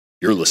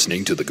You're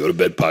listening to the Go to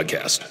Bed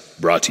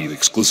podcast, brought to you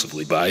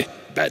exclusively by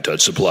Bad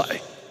Touch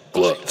Supply.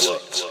 Gloves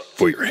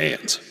for your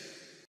hands.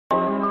 Go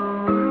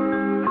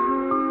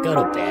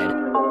to bed.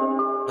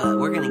 But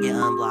we're gonna get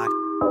unblocked.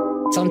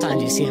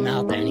 Sometimes you see him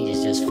out there and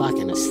he's just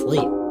fucking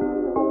asleep.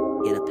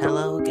 Get a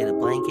pillow, get a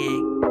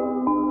blanket.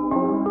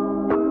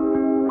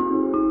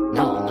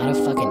 No, I'm not a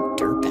fucking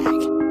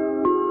dirtbag.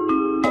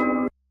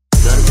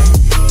 Go to bed.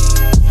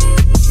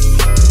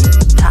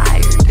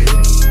 Tired, dude.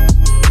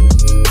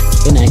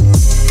 Good night.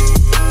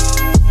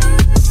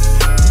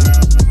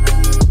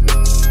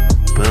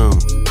 Boom.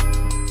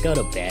 Go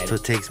to bed. So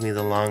it takes me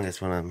the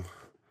longest when I'm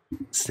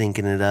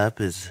syncing it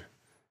up is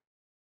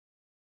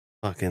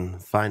fucking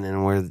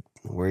finding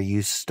where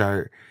you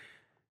start,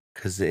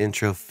 because the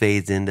intro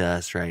fades into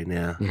us right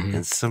now. Mhm.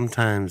 And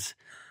sometimes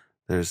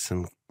there's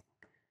some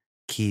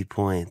key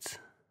points,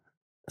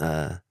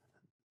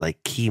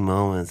 like key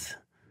moments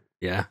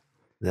Yeah.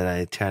 that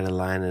I try to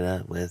line it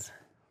up with.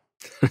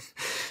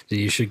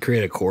 You should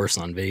create a course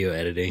on video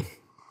editing.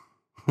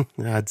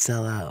 I'd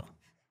sell out.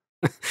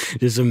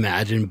 Just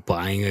imagine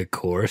buying a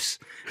course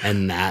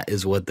and that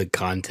is what the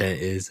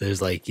content is. There's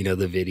like, the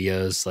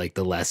videos, like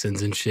the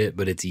lessons and shit,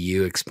 but it's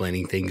you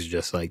explaining things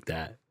just like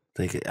that.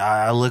 Like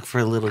I look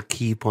for little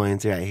key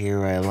points right here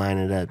where I line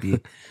it up.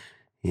 You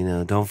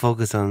don't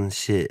focus on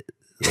shit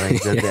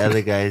like that the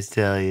other guys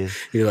tell you.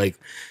 You're like,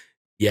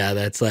 yeah,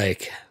 that's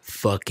like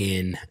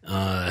fucking,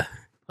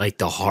 like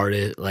the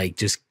hardest, like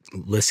just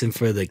listen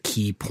for the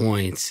key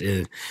points.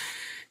 And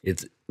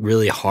it's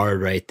really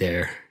hard right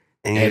there.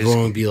 And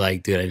Everyone would be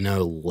like, dude, I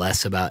know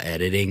less about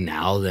editing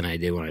now than I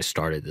did when I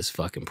started this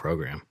fucking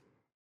program.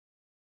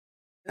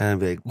 And I'd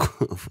be like,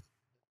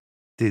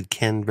 dude,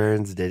 Ken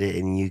Burns did it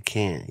and you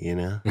can't,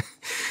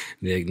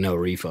 Like, no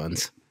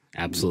refunds.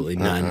 Absolutely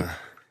none.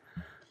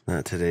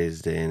 Not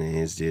today's day and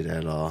age, dude,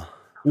 at all.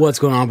 What's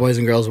going on, boys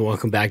and girls?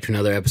 Welcome back to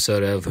another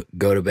episode of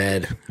Go to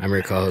Bed. I'm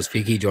your co-host,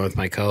 Fiki, joined with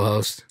my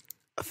co-host.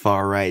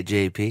 Far right,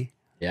 JP.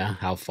 Yeah,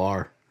 how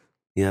far?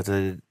 You have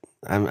to.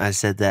 I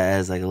said that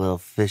as like a little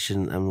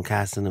fishing. I'm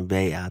casting a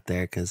bait out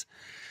there because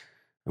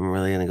I'm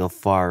really gonna go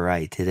far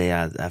right today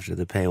after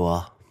the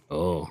paywall.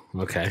 Oh,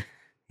 okay.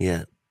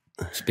 Yeah.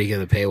 Speaking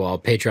of the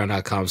paywall,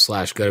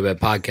 patreon.com/go-to-bed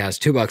podcast,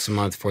 $2 a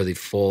month for the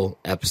full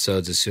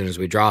episodes as soon as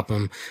we drop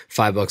them,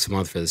 $5 a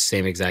month for the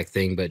same exact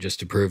thing, but just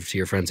to prove to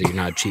your friends that you're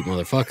not a cheap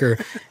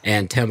motherfucker,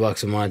 and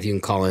 $10 a month, you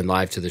can call in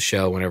live to the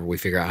show whenever we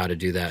figure out how to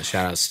do that.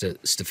 Shout out to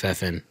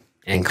Stefan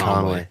and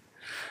Conway.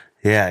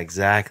 Yeah,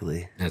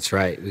 exactly. That's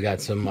right. We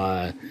got some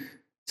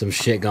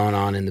shit going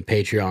on in the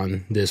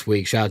Patreon this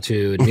week. Shout out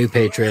to a new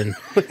patron.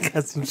 We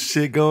got some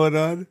shit going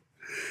on.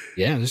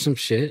 Yeah, there's some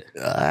shit.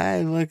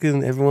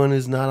 Everyone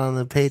who's not on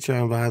the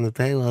Patreon behind the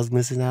paywall is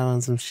missing out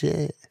on some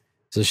shit.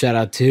 So shout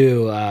out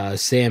to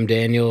Sam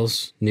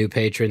Daniels, new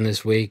patron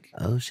this week.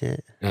 Oh,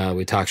 shit.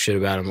 We talked shit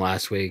about him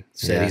last week.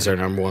 Said he's our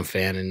number one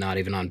fan and not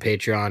even on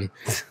Patreon.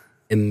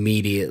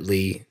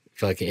 Immediately,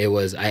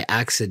 I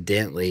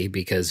accidentally,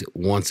 because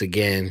once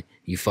again,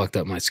 you fucked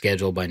up my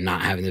schedule by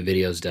not having the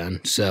videos done.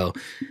 So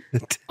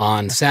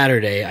on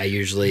Saturday, I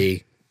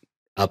usually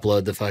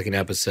upload the fucking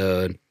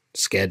episode,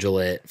 schedule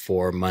it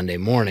for Monday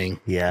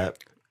morning. Yeah.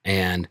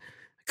 And I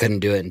couldn't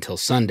do it until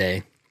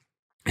Sunday.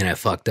 And I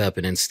fucked up.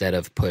 And instead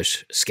of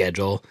push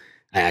schedule,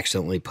 I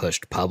accidentally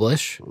pushed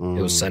publish. It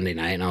was Sunday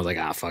night. And I was like,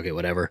 fuck it,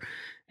 whatever.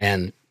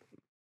 And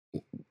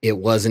it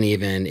was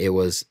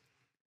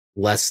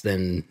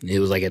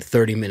like at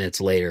 30 minutes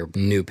later,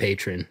 new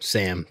patron,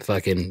 Sam,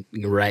 fucking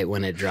right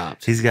when it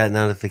dropped. He's got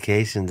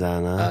notifications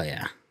on, huh? Oh,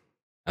 yeah.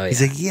 Oh, yeah.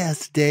 He's like,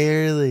 yes,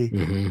 day early.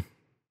 Mm-hmm.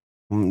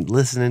 I'm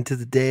listening to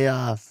the day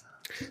off.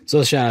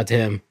 So shout out to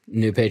him,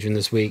 new patron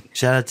this week.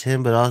 Shout out to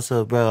him, but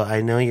also, bro,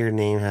 I know your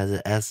name has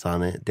an S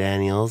on it,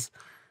 Daniels,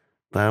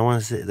 but I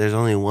want to say there's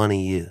only one of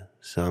you,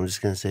 so I'm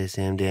just going to say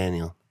Sam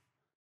Daniel.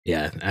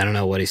 Yeah, I don't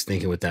know what he's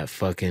thinking with that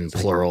fucking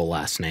plural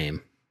last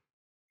name.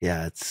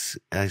 Yeah, it's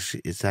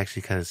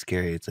actually kind of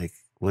scary. It's like,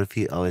 what if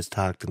he always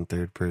talked in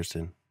third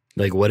person?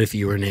 Like, what if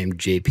you were named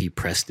JP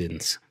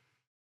Prestons?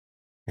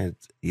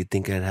 You'd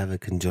think I'd have a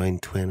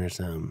conjoined twin or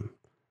something.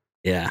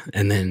 Yeah,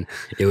 and then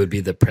it would be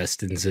the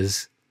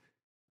Prestonses.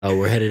 Oh,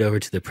 we're headed over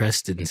to the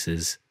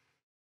Prestonses.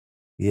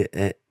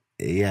 Yeah,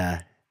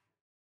 yeah.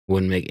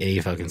 Wouldn't make any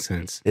fucking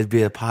sense. It'd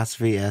be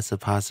apostrophe S.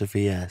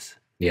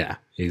 Yeah,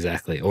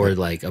 exactly. Or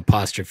like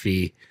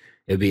apostrophe,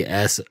 it'd be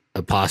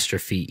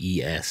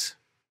S''ES.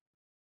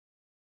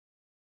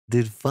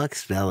 Dude, fuck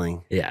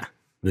spelling. Yeah.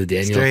 The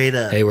Daniel. Straight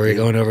up. Hey, we're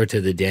going over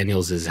to the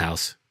Daniels'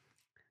 house.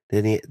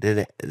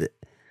 The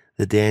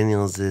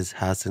Daniels'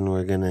 house,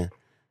 and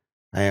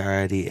I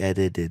already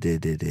edited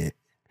it.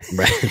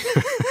 Right.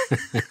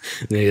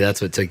 Maybe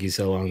that's what took you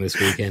so long this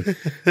weekend.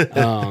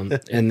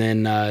 And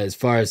then as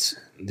far as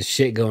the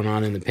shit going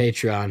on in the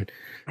Patreon,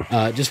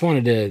 just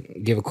wanted to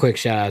give a quick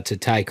shout out to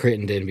Ty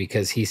Crittenden,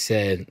 because he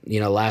said,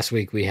 last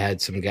week we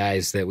had some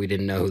guys that we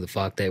didn't know who the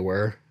fuck they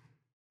were.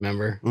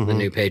 Remember? Mm-hmm. The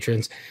new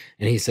patrons.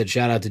 And he said,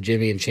 shout out to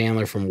Jimmy and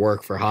Chandler from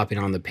work for hopping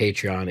on the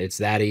Patreon. It's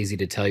that easy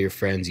to tell your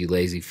friends, you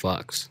lazy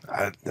fucks.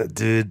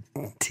 Dude,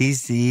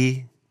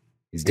 TC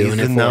He's doing He's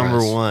it the for number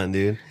us. one,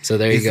 dude. So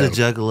there He's you go. the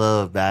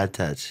Juggalo of Bad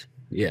Touch.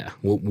 Yeah.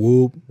 Whoop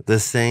whoop. The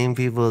same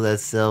people that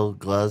sell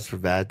gloves for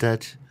Bad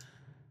Touch.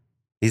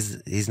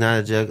 He's not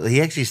a Juggalo.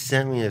 He actually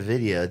sent me a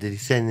video. Did he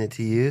send it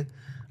to you?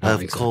 I don't Of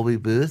think so. Colby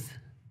Booth?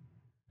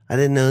 I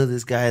didn't know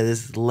this guy,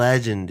 this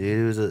legend,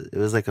 dude. It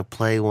was like a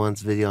play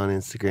once video on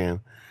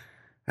Instagram.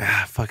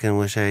 I fucking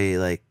wish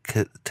I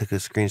took a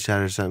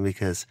screenshot or something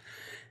because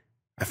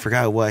I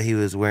forgot what he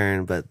was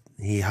wearing, but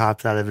he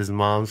hopped out of his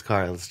mom's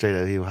car. Straight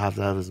up, he hopped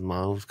out of his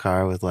mom's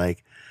car with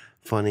like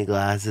funny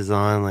glasses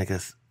on, like a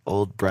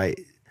old bright,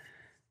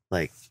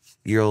 like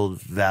your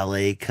old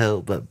valet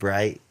coat, but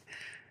bright,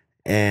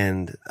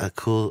 and a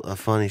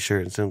funny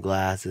shirt and some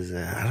glasses.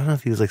 And I don't know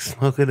if he was like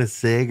smoking a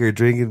cig or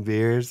drinking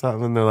beer or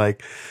something. And they're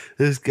like,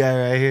 this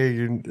guy right here,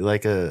 you're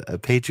like a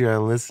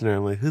Patreon listener.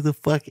 I'm like, who the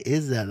fuck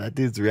is that? That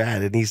dude's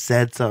rad. And he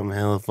said something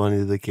hella funny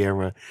to the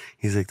camera.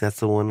 He's like, that's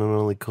the one and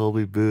only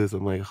Colby Booth.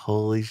 I'm like,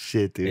 holy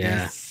shit, dude.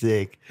 Yeah. He's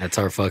sick. That's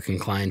our fucking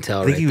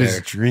clientele I think right he was there.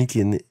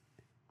 drinking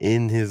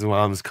in his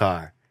mom's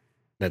car.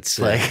 That's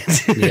Like,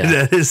 dude, Yeah.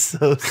 that is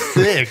so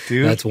sick,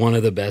 dude. That's one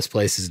of the best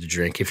places to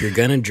drink. If you're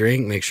gonna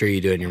drink, make sure you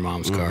do it in your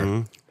mom's car.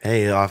 Mhm.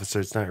 Hey, officer,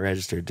 it's not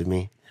registered to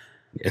me.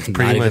 It's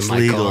Pretty not much even my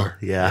legal. car.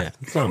 Yeah.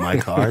 It's not my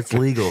car. It's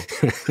legal.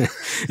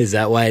 Is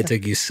that why it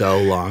took you so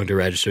long to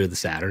register the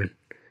Saturn?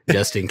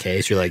 Just in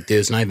case you're like, dude,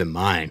 it's not even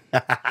mine.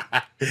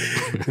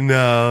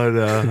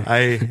 No.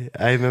 I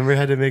remember I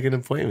had to make an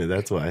appointment.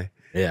 That's why.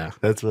 Yeah.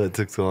 That's why it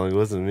took so long. It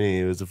wasn't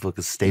me. It was the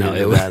fucking state No, of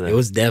it was, Nevada. it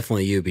was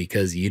definitely you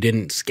because you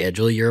didn't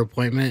schedule your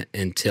appointment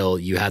until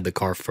you had the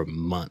car for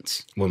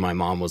months. When my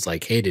mom was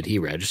like, hey, did he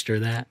register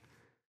that?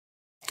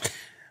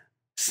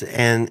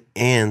 And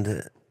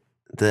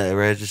the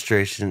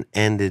registration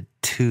ended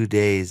 2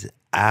 days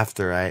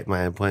after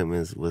my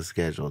appointment was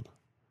scheduled.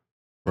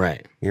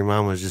 Right. Your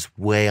mom was just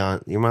way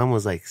on. Your mom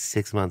was like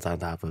 6 months on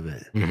top of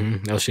it.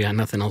 No, she had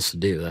nothing else to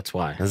do. That's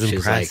why. That's She's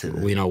impressive.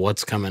 like,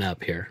 what's coming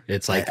up here?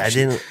 It's like I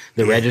didn't.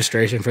 the yeah.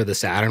 registration for the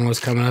Saturn was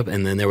coming up,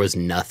 and then there was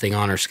nothing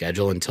on her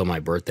schedule until my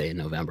birthday in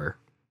November.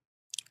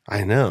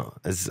 I know.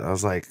 I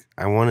was like,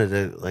 I wanted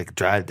to like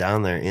drive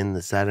down there in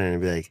the Saturn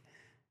and be like,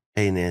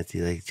 "Hey,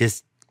 Nancy, like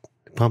just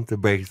pump the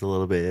brakes a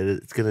little bit.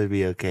 It's gonna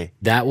be okay."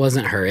 That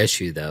wasn't her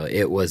issue, though.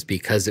 It was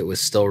because it was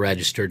still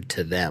registered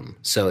to them.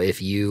 So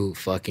if you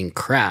fucking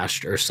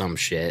crashed or some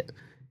shit,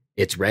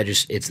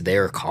 it's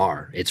their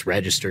car. It's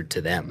registered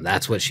to them.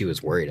 That's what she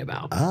was worried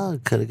about. Oh,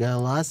 could have got a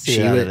lawsuit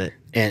out of it.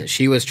 And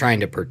she was trying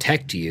to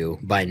protect you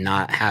by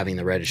not having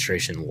the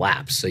registration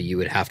lapse. So you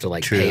would have to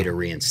like True. pay to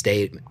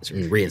reinstate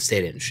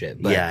it and shit.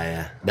 But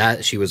Yeah.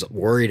 that she was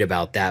worried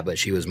about that, but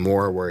she was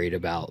more worried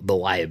about the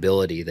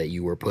liability that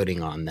you were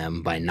putting on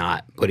them by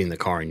not putting the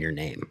car in your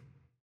name.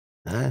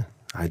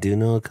 I do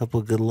know a couple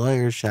good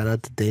lawyers. Shout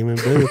out to Damon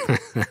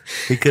Booth.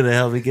 He could have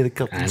helped me get a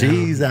couple I know.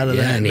 G's out of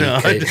Yeah, that. and No,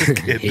 I'm just he, could,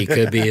 kidding. he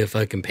could be a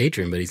fucking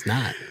patron, but he's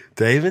not.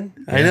 David?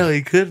 I Yeah. know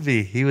he could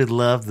be. He would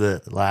love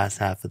the last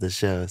half of the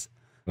shows.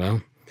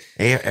 Well,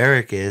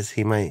 Eric is.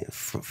 He might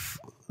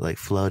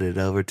float it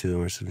over to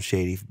him or some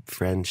shady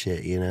friend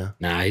shit, you know?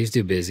 nah, he's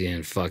too busy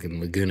in fucking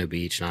Laguna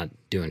Beach, not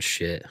doing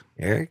shit.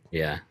 Eric?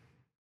 Yeah.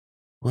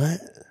 What?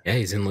 Yeah,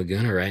 he's in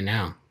Laguna right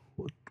now.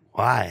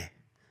 Why?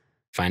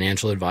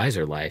 Financial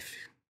advisor life.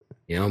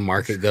 You know,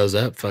 market goes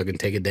up, fucking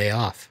take a day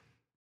off.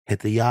 Hit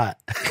the yacht.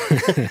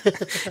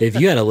 If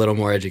you had a little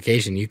more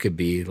education, you could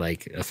be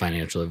like a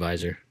financial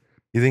advisor.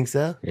 You think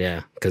so?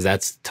 Yeah, because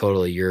that's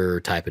totally your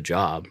type of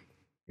job.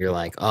 You're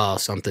like, oh,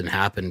 something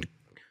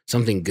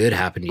good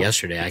happened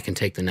yesterday. I can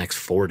take the next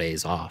 4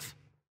 days off.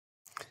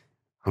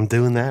 I'm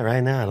doing that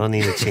right now. I don't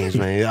need to change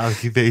my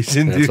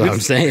occupation, That's dude. what I'm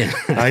saying.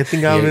 I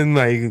think I'm Yeah. in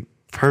my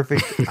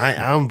perfect.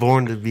 I'm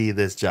born to be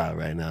this job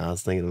right now. I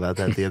was thinking about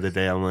that the other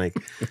day. I'm like,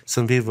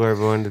 some people are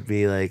born to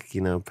be like,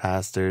 you know,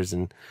 pastors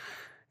and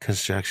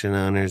construction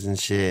owners and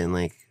shit, and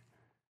like,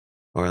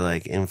 or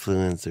like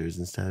influencers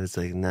and stuff. It's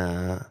like,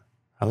 nah,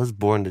 I was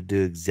born to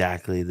do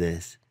exactly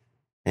this,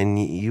 and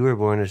you were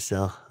born to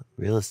sell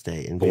real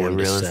estate and Born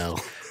be to a sell.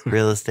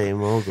 real estate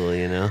mogul.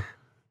 You know.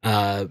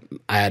 I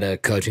had a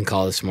coaching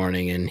call this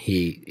morning, and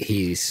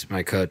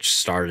my coach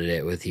started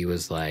it with, he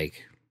was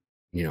like,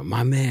 you know,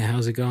 my man,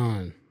 how's it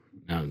going?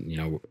 You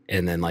know,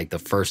 and then like the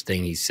first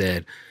thing he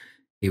said,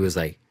 he was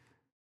like,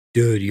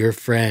 dude, your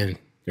friend,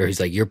 or he's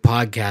like, your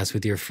podcast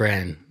with your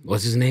friend,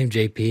 what's his name?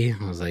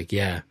 JP? I was like,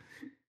 yeah.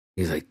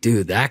 He's like,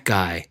 dude, that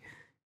guy,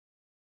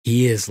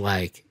 he is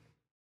like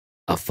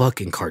a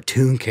fucking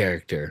cartoon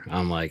character.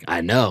 I'm like, I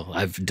know.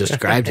 I've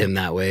described him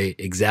that way,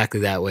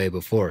 exactly that way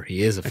before.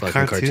 He is a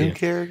fucking cartoon.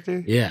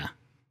 character. Yeah.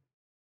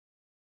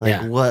 Like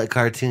Yeah. what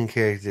cartoon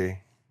character?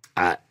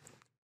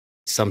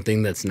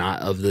 Something that's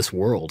not of this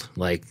world,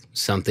 like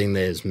something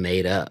that is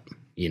made up,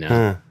 you know.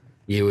 Huh.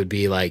 You would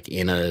be like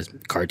in a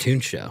cartoon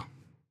show.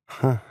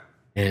 Huh.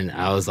 And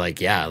I was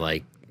like, yeah,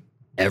 like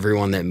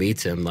everyone that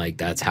meets him, like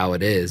that's how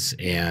it is.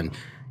 And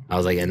I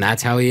was like, and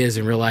that's how he is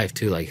in real life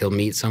too. Like he'll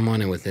meet someone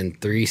and within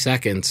 3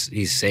 seconds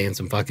he's saying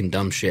some fucking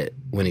dumb shit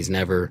when he's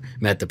never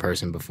met the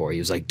person before. He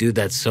was like, dude,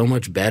 that's so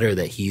much better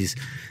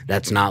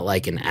that's not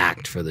like an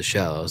act for the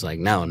show. I was like,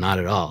 no, not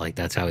at all. Like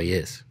that's how he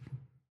is.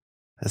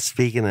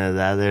 Speaking of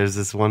that, there's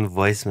this one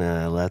voicemail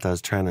I left. I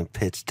was trying to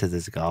pitch to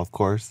this golf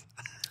course.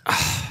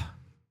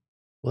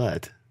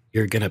 What?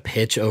 You're going to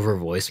pitch over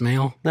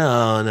voicemail?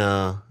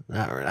 No.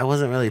 I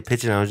wasn't really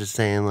pitching. I was just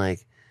saying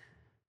like,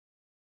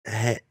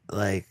 hey,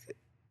 like,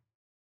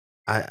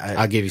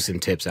 I'll give you some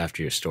tips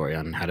after your story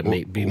on how to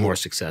be more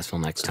successful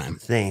next time.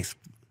 Thanks.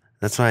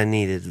 That's what I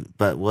needed.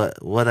 But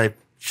what I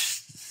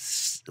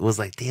was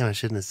like, damn, I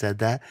shouldn't have said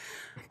that.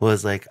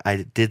 Was like I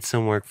did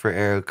some work for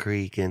Arrow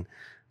Creek and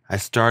I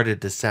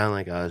started to sound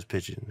like I was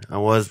pitching. I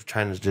was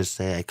trying to just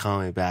say, "Hey, call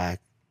me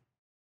back.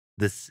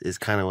 This is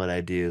kind of what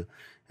I do."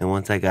 And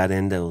once I got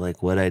into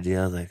like what I do,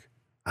 I was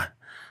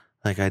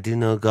like I do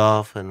know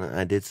golf and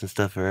I did some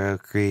stuff for Arrow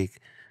Creek,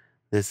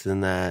 this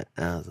and that.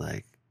 And I was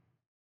like.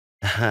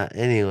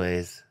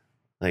 Anyways,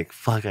 like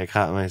fuck, I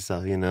caught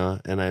myself, you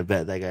know, and I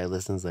bet that guy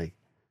listens like,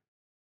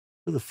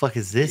 who the fuck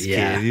is this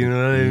kid? You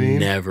know what I mean?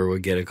 Never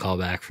would get a call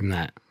back from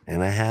that.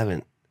 And I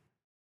haven't.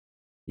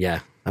 Yeah.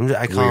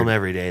 I call him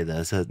every day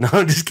though, so no,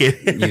 I'm just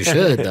kidding. You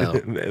should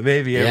though.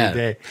 Maybe every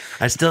day.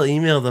 I still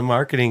email the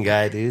marketing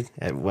guy, dude,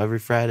 every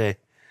Friday.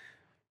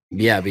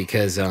 Yeah,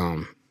 because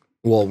well,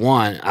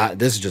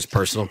 this is just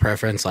personal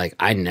preference. Like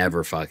I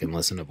never fucking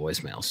listen to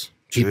voicemails.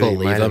 People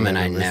leave them and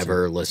I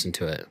never listen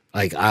to it.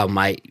 Like I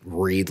might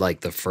read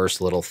like the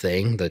first little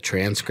thing, the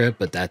transcript,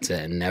 but that's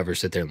it, and never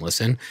sit there and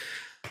listen.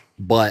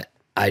 But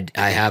I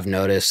have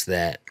noticed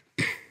that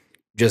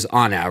just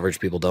on average,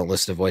 people don't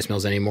listen to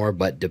voicemails anymore.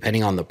 But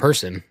depending on the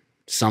person,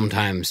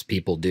 sometimes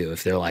people do.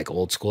 If they're like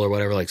old school or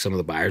whatever, like some of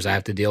the buyers I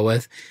have to deal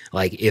with,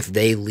 like if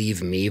they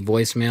leave me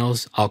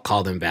voicemails, I'll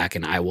call them back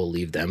and I will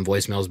leave them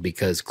voicemails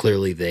because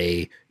clearly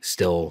they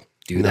still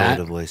do that.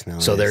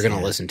 So they're going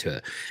to listen to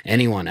it.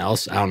 Anyone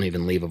else, I don't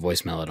even leave a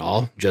voicemail at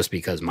all, just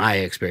because my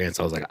experience,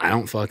 I was like, I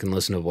don't fucking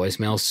listen to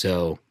voicemails,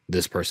 so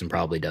this person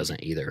probably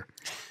doesn't either.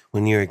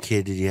 When you were a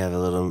kid, did you have a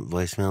little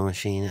voicemail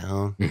machine at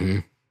home? Mm-hmm.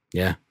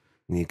 Yeah.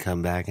 And you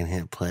come back and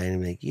hit play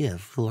and make, you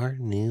have 4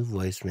 new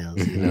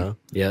voicemails, you know?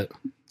 Yep.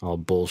 All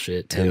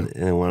bullshit too.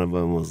 And one of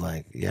them was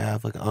like, yeah,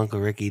 like Uncle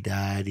Ricky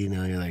died, you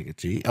know, you're like,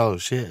 gee, oh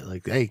shit.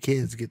 Like, hey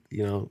kids, get,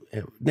 you know,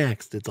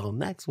 next. It's all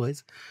next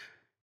voice.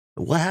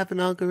 What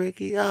happened to Uncle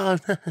Ricky? Oh,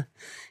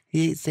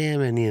 he ate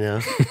salmon, you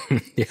know?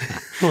 Yeah.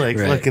 Like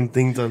fucking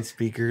things on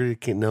speaker,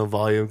 no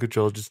volume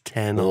control, just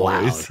 10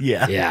 always.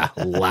 Yeah. Yeah,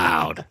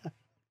 loud.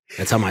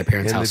 That's how my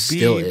parents' house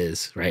still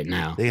is right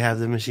now. They have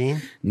the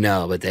machine?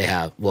 No, but they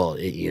have, well,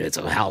 it's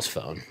a house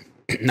phone.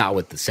 Not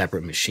with the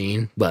separate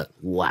machine, but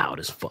loud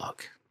as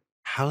fuck.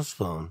 House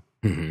phone?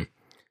 Mm-hmm.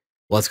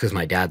 Well, it's because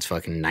my dad's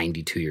fucking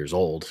 92 years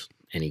old.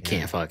 And he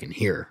can't fucking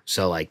hear.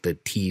 So, like, the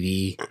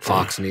TV,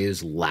 Fox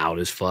News, loud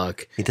as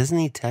fuck. Doesn't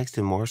he text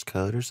in Morse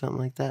code or something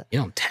like that? You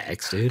don't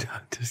text, dude.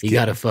 You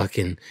got a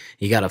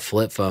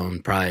flip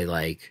phone, probably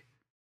like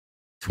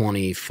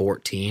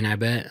 2014, I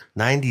bet.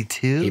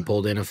 92? He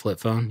pulled in a flip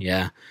phone,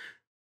 yeah.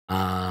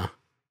 Yeah,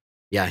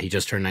 he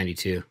just turned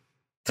 92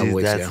 a couple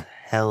weeks ago. That's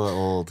hella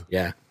old.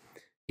 Yeah.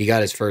 He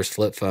got his first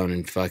flip phone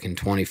in fucking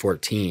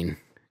 2014.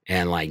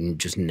 And like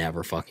just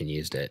never fucking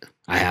used it.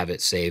 I have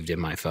it saved in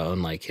my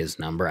phone, like his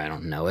number. I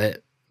don't know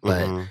it,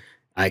 but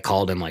I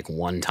called him like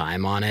one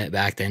time on it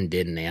back then,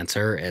 didn't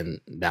answer, and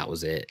that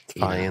was it.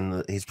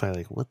 He's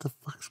probably like, "What the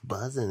fuck's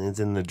buzzing?" It's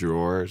in the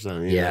drawer or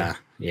something. Yeah,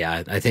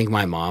 yeah. I think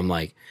my mom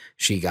like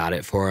she got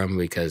it for him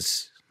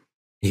because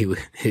he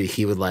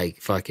would like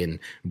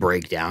fucking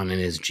break down in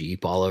his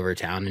Jeep all over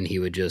town, and he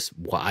would just.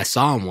 Well, I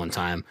saw him one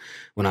time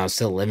when I was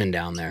still living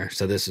down there,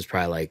 so this is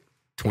probably like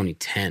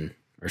 2010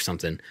 or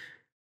something.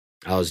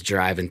 I was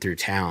driving through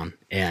town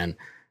and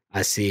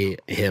I see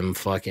him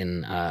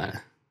fucking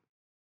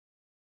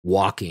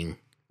walking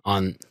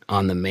on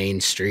the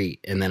main street,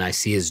 and then I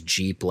see his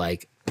Jeep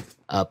like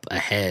up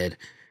ahead,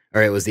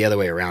 or it was the other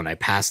way around. I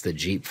passed the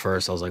Jeep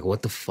first. I was like,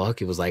 what the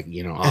fuck? It was like,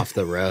 you know, off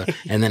the road.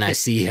 And then I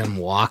see him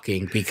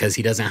walking because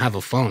he doesn't have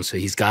a phone. So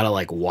he's got to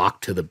like walk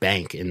to the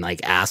bank and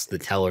like ask the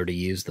teller to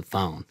use the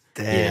phone.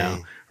 Dang. You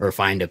know, or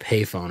find a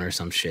payphone or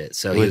some shit.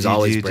 So he was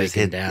always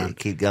breaking down.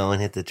 Keep going,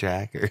 hit the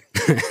tracker.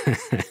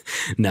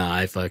 No,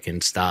 I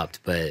fucking stopped.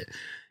 But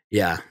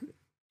yeah,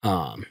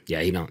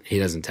 he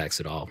doesn't text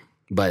at all.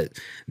 But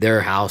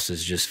their house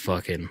is just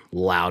fucking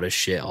loud as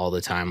shit all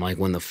the time. Like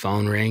when the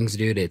phone rings,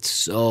 dude, it's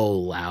so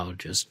loud.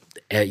 Just,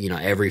 you know,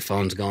 every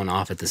phone's going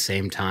off at the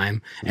same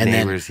time. And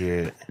neighbors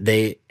hear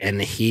it.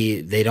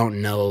 They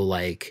don't know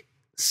like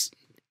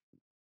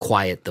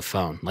quiet the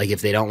phone. Like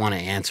if they don't want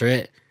to answer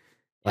it,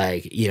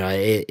 like, you know,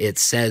 it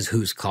says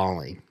who's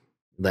calling.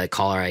 The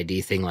caller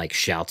ID thing like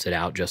shouts it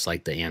out just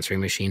like the answering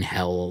machine,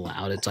 hella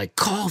loud. It's like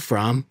call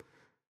from,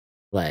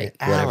 like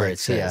whatever it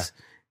says.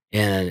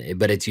 Yeah.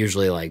 But it's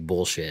usually like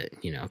bullshit,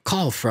 you know,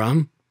 call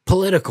from,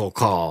 political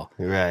call.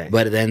 Right.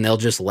 But then they'll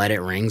just let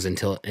it rings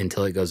until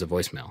it goes to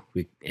voicemail.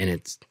 And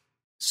it's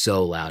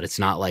so loud. It's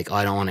not like, oh,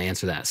 I don't want to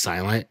answer that,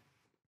 silent.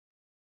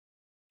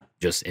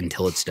 just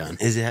until it's done.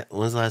 When's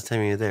the last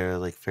time you were there?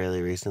 Like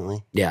fairly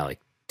recently? Yeah, like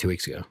 2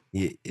 weeks ago.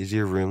 Is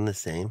your room the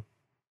same?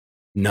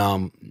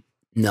 No,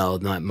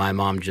 my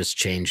mom just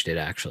changed it.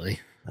 Actually,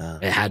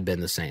 it had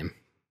been the same.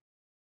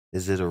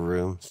 Is it a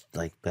room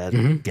like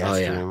bed,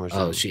 guest room or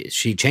something?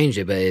 She changed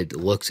it, but it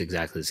looks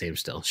exactly the same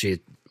still. She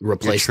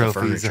replaced the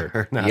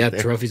furniture.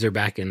 Trophies are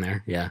back in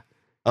there. Yeah.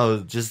 Oh,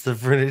 just the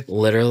furniture.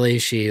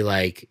 Literally,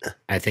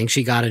 I think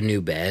she got a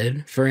new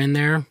bed for in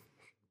there.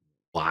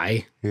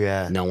 Why?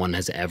 Yeah. No one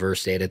has ever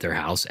stayed at their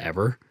house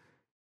ever.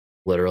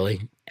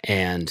 Literally,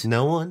 and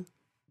no one.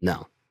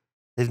 No,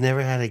 they've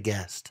never had a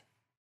guest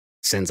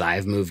since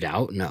I've moved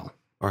out. No,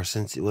 or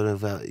since what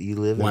about you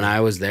live? When I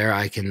was there,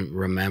 I can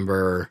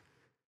remember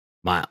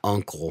my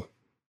uncle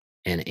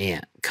and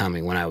aunt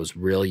coming when I was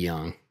real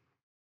young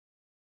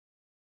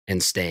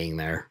and staying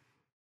there.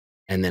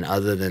 And then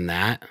other than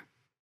that,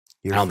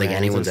 I don't think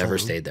anyone's ever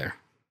stayed there.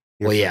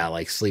 Yeah,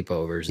 like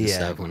sleepovers and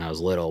stuff when I was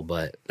little,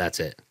 but that's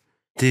it.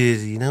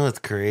 Dude, you know what's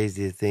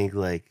crazy to think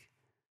like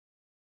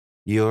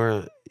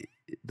your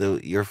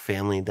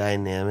family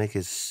dynamic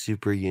is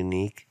super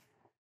unique.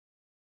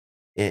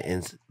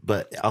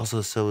 But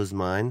also so is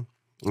mine.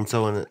 And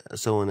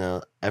so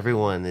when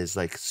everyone is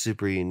like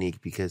super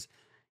unique because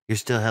you're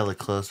still hella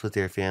close with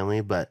your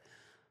family, but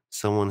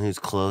someone who's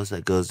close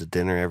that goes to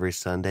dinner every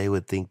Sunday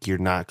would think you're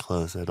not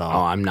close at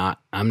all. Oh, I'm not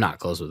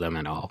close with them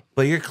at all.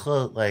 But you're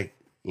close, like,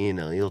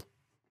 you'll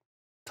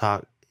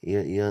talk.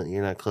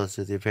 You're not close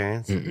with your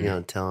parents. Mm-mm. You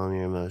don't tell them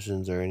your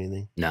emotions or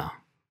anything. No,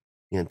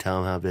 you don't tell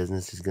them how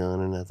business is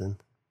going or nothing.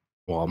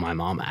 Well, my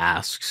mom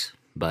asks,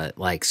 but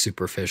like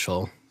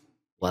superficial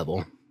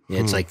level.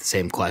 It's like the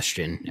same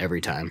question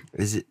every time.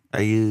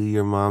 Are you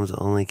your mom's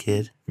only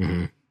kid?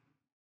 Mm-hmm.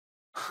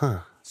 Huh.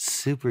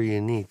 Super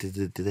unique.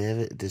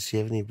 Does she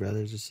have any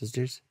brothers or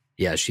sisters?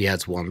 Yeah, she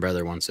has one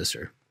brother, one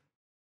sister.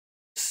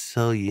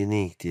 So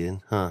unique, dude.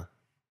 Huh.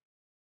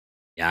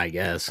 Yeah, I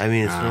guess. I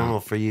mean, it's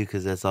normal for you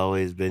because that's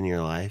always been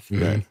your life,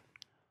 but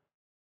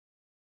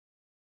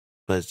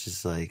it's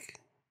just like...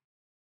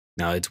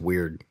 No, it's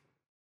weird.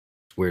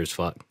 It's weird as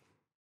fuck.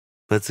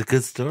 But it's a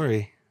good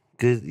story.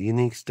 Good,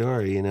 unique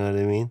story, you know what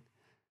I mean?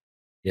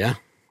 Yeah,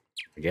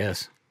 I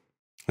guess.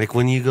 Like,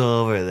 when you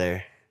go over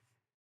there,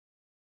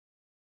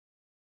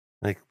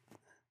 like,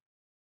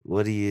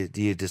 what do you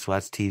just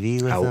watch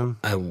TV with them?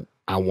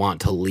 I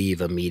want to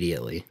leave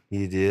immediately.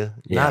 You do?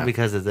 Yeah. Not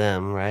because of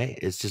them, right?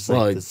 It's just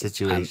like the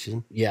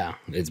situation. Yeah,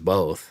 it's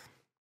both.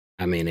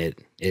 I mean,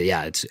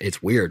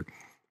 it's weird.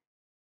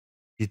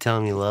 You tell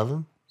them you love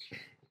them?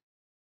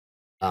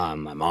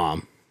 My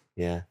mom.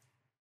 Yeah.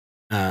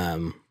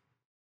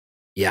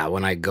 Yeah,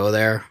 when I go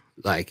there,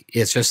 like,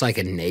 it's just like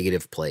a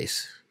negative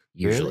place,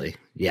 usually. Really?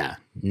 Yeah.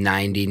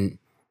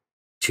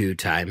 92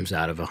 times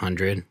out of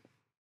 100,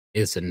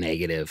 it's a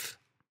negative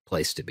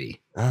place to be.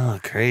 Oh,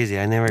 crazy.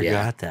 I never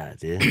got that,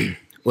 dude.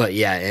 Well,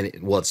 yeah,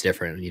 it's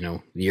different,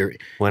 Your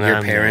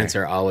parents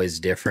are always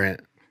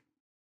different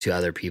to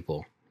other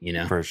people,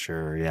 For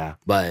sure, yeah.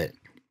 But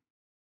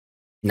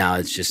no,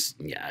 it's just,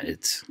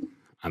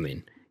 I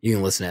mean, you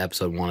can listen to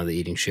episode 1 of the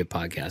Eating Shit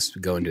podcast,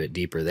 go into it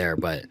deeper there,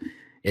 but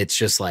it's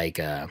just like,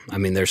 I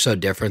mean, they're so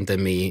different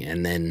than me.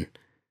 And then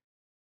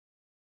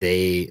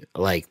they,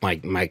 like,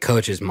 my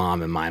coach's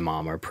mom and my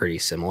mom are pretty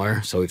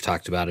similar. So we've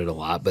talked about it a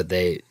lot, but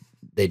they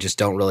just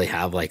don't really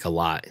have like a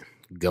lot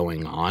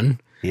going on.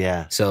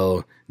 Yeah.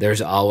 So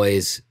there's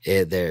always,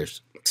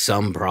 there's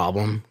some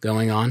problem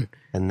going on.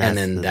 And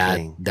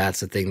then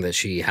that's the thing that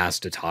she has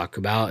to talk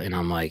about. And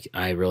I'm like,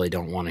 I really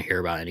don't want to hear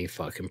about any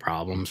fucking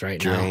problems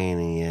right now.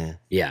 Draining, yeah.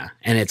 Yeah.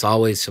 And it's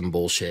always some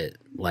bullshit.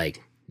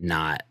 Like,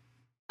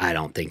 I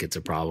don't think it's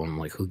a problem.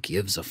 Like, who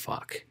gives a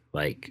fuck?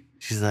 Like,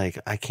 she's like,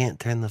 I can't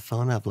turn the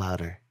phone up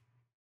louder.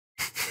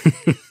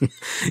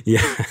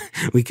 Yeah.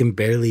 We can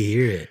barely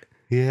hear it.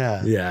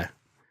 Yeah. Yeah.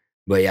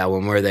 But yeah,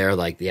 when we're there,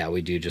 like, yeah,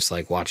 we do just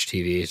like watch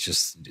TV. It's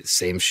just the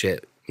same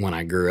shit when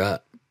I grew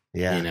up.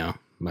 Yeah.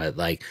 But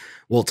like,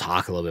 we'll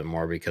talk a little bit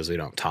more because we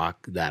don't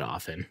talk that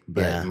often.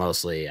 But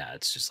mostly,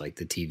 it's just like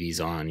the TV's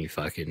on. You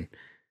fucking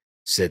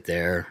sit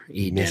there,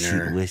 eat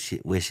dinner.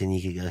 Wishing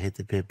you could go hit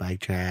the pit bike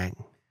track.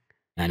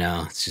 I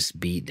know. It's just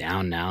beat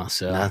down now.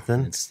 So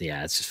nothing? It's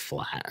just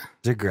flat. Is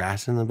there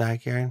grass in the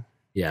backyard?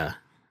 Yeah.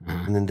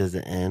 Uh-huh. And then does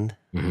it end?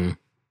 Mm-hmm.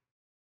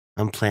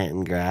 I'm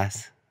planting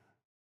grass.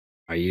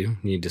 Are you?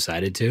 You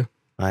decided to?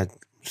 I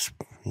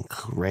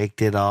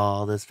raked it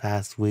all this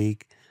past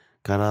week.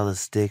 Got all the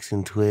sticks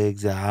and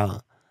twigs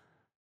out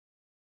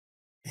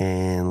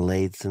and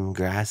laid some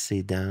grass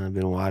seed down. I've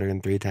been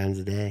watering 3 times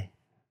a day.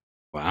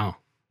 Wow.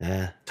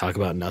 Yeah. Talk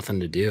about nothing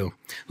to do.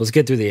 Let's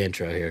get through the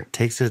intro here.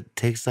 Takes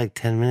like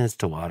 10 minutes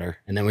to water.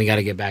 And then we got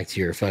to get back to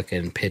your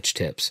fucking pitch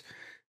tips.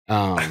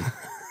 So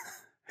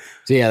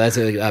yeah, that's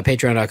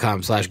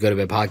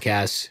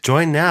patreon.com/go-to-bed-podcast.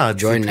 Join now.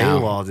 Join now.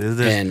 Paywall, dude.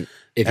 And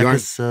if you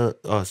aren't...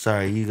 Oh,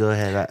 sorry. You go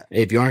ahead.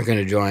 If you aren't going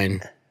to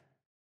join,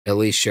 at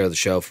least share the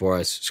show for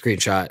us.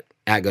 Screenshot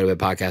 @Go-to-Bed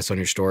Podcast on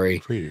your story.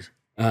 Please.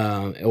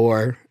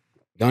 Or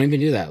don't even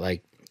do that.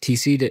 Like,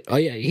 TC did. Oh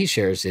yeah, he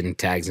shares in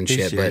tags and He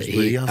shit, but shares, but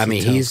he also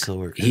tells he's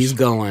coworkers.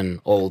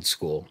 going old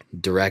school,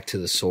 direct to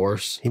the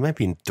source. He might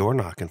be door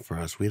knocking for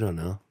us. We don't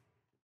know.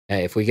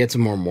 Hey, if we get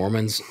some more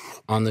Mormons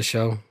on the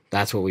show,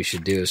 that's what we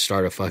should do: is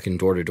start a fucking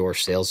door to door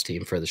sales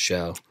team for the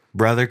show.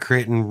 Brother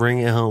Critton, bring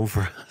it home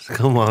for us.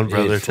 Come on, Dude,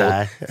 Brother full,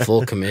 Ty.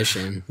 full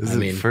commission. Is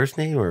it first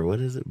name or what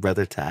is it?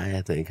 Brother Ty,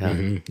 I think,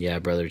 huh? Yeah,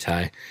 Brother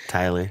Ty.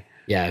 Tyler.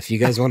 Yeah, if you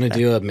guys want to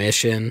do a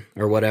mission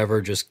or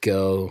whatever, just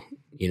go,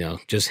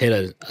 just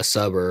hit a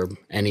suburb,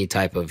 any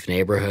type of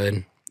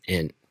neighborhood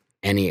in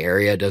any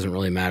area. It doesn't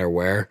really matter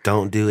where.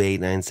 Don't do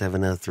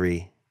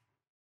 89703.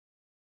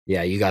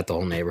 Yeah, you got the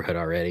whole neighborhood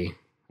already.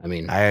 I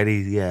mean, I've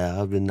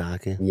been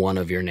knocking. one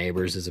of your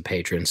neighbors is a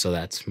patron, so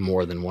that's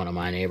more than one of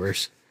my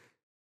neighbors.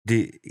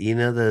 Do you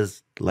know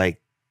those like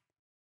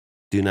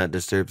do not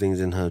disturb things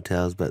in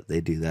hotels, but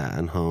they do that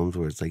on homes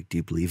where it's like, do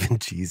you believe in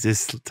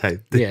Jesus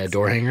type thing? Yeah,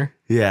 door hanger.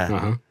 Yeah.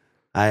 Uh-huh.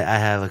 I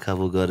have a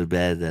couple go to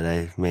bed that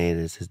I made.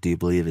 It says, do you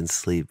believe in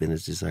sleep? And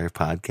it's just our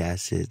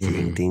podcast shit.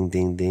 Ding, ding,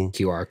 ding, ding.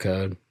 QR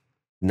code.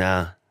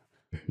 Nah,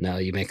 No,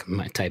 you make them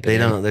type it they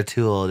in. don't. They're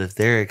too old. If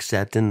they're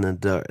accepting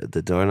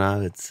the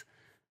doorknob, it's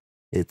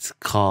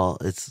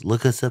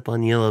look us up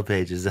on Yellow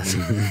Pages. That's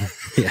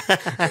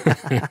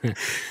Yeah.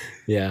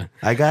 Yeah.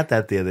 I got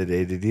that the other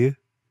day. Did you?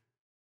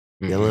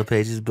 Mhm. Yellow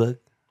Pages book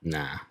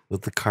Nah.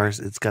 with the cars.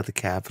 It's got the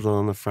Capitol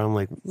on the front. I'm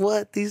like,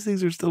 what? These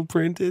things are still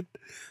printed.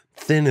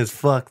 Thin as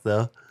fuck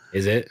though.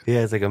 Is it? Yeah,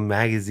 it's like a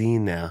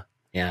magazine now.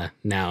 Yeah.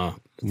 Now,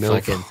 No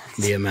fucking phones.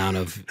 the amount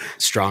of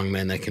strong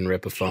men that can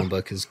rip a phone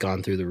book has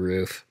gone through the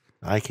roof.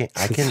 I can.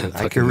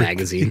 Fucking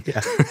magazine.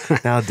 Yeah.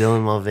 Now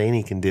Dylan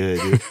Mulvaney can do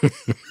it, dude.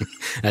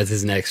 That's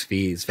his next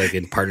fee. It's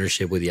fucking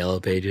partnership with Yellow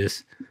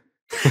Pages.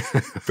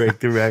 Break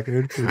the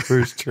record for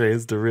first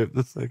trans to rip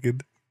the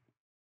fucking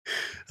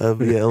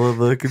Yellow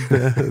Book and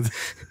pen.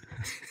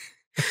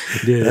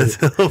 Dude, That's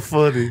so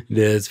funny. dude,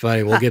 it's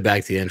funny. We'll get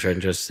back to the intro in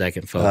just a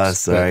second, folks.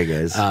 Sorry,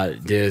 guys.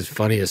 Dude, it's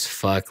funny as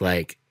fuck.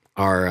 Like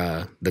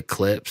our the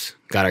clips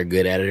got our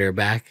good editor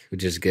back,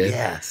 which is good.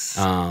 Yes.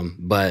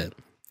 But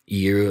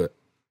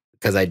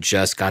because I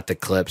just got the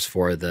clips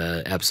for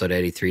the episode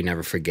 83,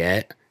 Never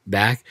Forget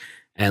back,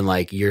 and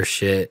like your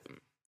shit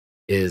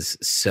is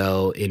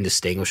so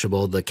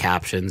indistinguishable. The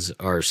captions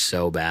are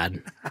so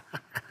bad.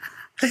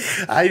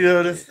 I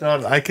noticed.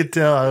 I could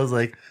tell. I was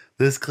like,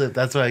 this clip.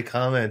 That's why I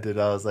commented.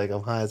 I was like,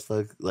 I'm high as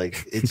fuck.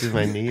 Like, itches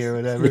my knee or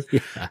whatever. Yeah.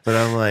 But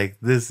I'm like,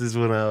 this is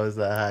when I was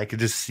that high. I could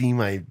just see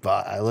my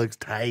body. I looked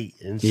tight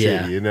and shit,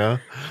 Yeah. you know?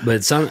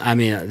 But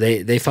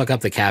they fuck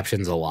up the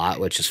captions a lot,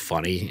 which is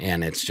funny,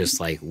 and it's just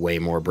like way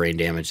more brain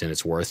damage than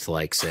it's worth to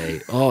like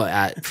say, oh,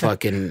 at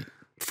fucking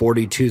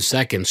 42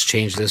 seconds,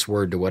 change this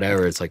word to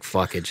whatever. It's like,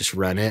 fuck it, just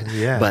run it.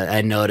 Yeah. But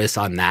I noticed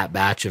on that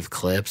batch of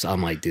clips,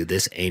 I'm like, dude,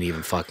 this ain't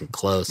even fucking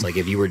close. Like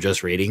if you were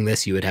just reading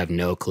this, you would have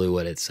no clue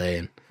what it's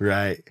saying.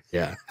 Right.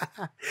 Yeah.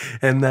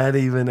 And that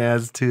even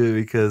adds to it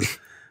because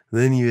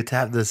then you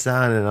tap the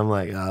sound and I'm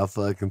like, oh,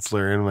 fucking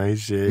slurring my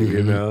shit, you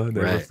Mhm. know?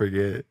 Never Right.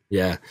 forget.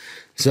 Yeah.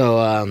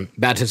 So,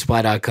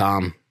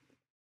 badtouchsupply.com,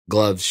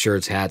 gloves,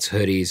 shirts, hats,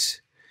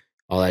 hoodies,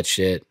 all that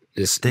shit.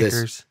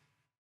 Stickers.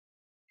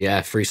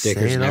 Yeah, free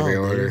stickers Say in it every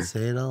all, dude. order.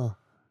 Say it all.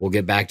 We'll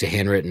get back to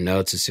handwritten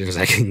notes as soon as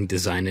I can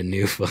design a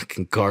new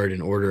fucking card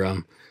and order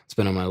them. It's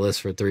been on my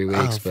list for 3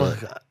 weeks, Oh,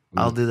 fuck.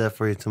 I'll do that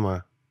for you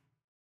tomorrow.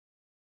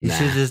 You Nah.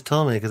 should have just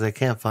told me because I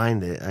can't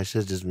find it. I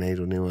should have just made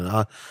a new one.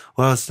 What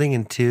I was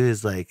thinking too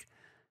is like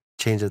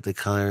change up the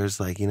colors.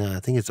 Like, you know, I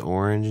think it's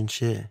orange and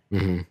shit.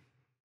 Mhm.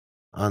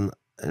 On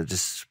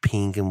just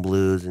pink and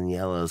blues and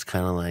yellows,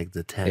 kind of like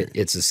the tent.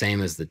 It's the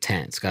same as the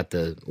tent. It's got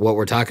what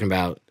we're talking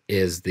about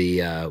is we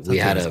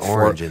had a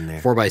orange in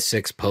there.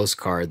 4x6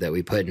 postcard that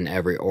we put in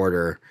every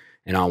order,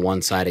 and on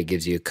one side it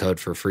gives you a code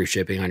for free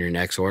shipping on your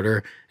next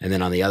order, and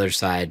then on the other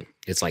side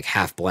it's like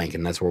half blank,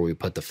 and that's where we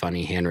put the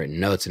funny handwritten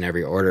notes in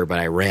every order. But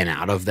I ran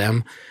out of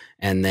them,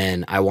 and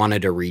then I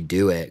wanted to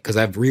redo it because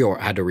I've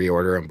had to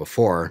reorder them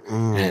before,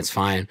 and it's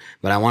fine.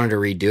 But I wanted to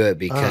redo it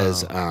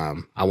because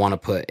I want to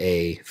put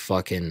a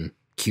fucking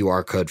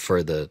QR code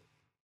for the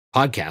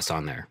podcast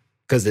on there.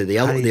 Because the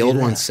How do you the do old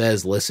one that?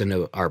 says listen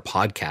to our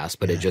podcast,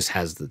 but it just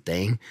has the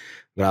thing.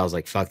 But I was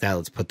like, fuck that.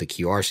 Let's put the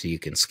QR so you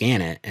can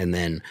scan it. And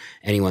then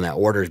anyone that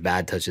orders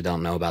Bad Touch that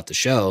don't know about the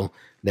show,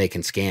 they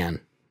can scan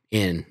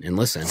in and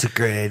listen. It's a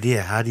great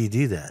idea. How do you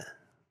do that?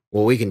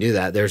 Well, we can do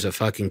that. There's a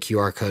fucking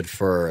QR code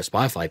for a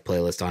Spotify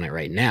playlist on it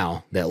right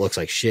now that looks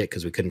like shit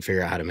because we couldn't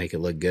figure out how to make it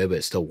look good, but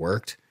it still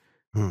worked.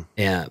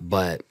 Yeah,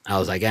 but I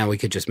was like, we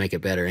could just make it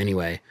better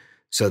anyway.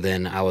 So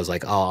then I was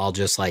like, I'll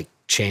just like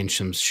change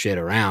some shit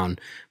around,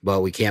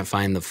 but we can't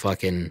find the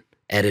fucking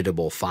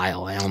editable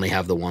file. I only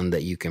have the one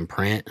that you can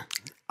print.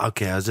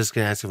 Okay, I was just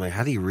gonna ask you, like,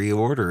 how do you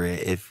reorder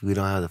it if we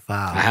don't have the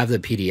file? I have the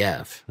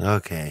PDF.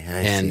 Okay,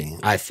 I see.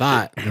 I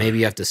thought maybe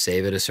you have to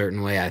save it a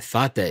certain way. I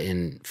thought that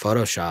in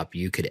Photoshop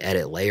you could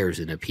edit layers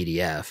in a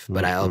PDF,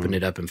 but I opened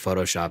it up in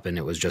Photoshop and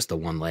it was just the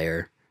one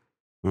layer.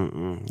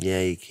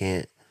 Yeah, you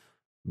can't.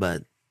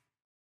 But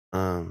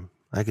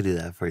I could do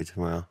that for you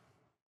tomorrow.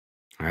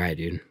 All right,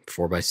 dude.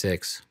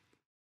 4x6.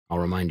 I'll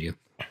remind you.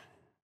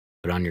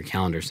 put on your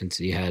calendar since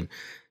you had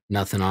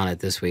nothing on it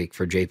this week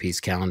for JP's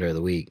calendar of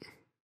the week?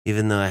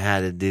 Even though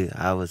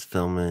I was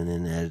filming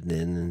and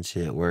editing and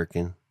shit,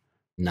 working.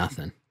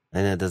 Nothing.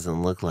 I know it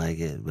doesn't look like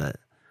it, but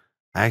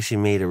I actually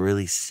made a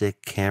really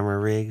sick camera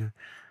rig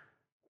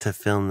to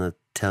film the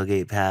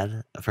tailgate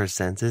pad for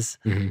Census.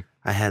 Mm-hmm.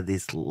 I had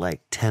these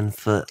like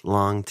 10-foot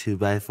long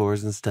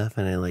 2x4s and stuff,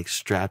 and I like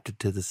strapped it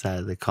to the side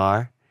of the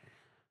car.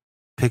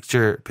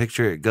 Picture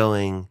it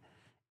going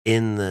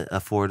in a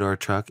 4-door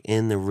truck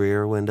in the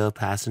rear window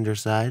passenger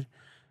side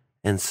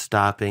and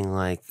stopping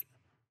like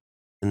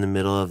in the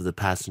middle of the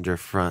passenger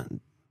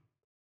front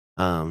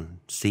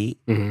seat.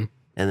 Mm-hmm.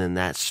 And then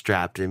that's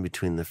strapped in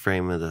between the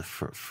frame of the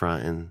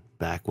front and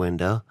back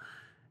window.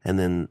 And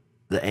then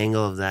the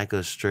angle of that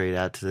goes straight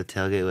out to the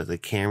tailgate with the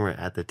camera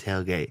at the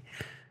tailgate.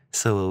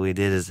 So what we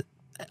did is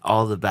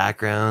all the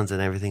backgrounds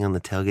and everything on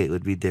the tailgate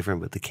would be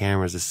different, but the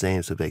camera's the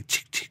same. So it'd be like,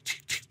 chick, chick,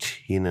 chick, chick,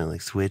 chick, you know,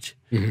 like switch.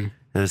 Mm-hmm.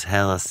 It was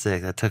hella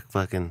sick. That took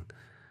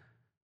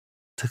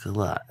a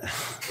lot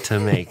to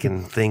make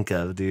and think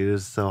of, dude. It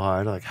was so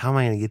hard. Like, how am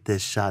I going to get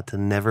this shot to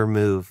never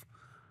move,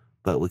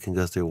 but we can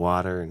go through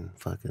water and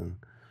fucking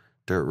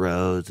dirt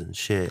roads and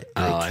shit.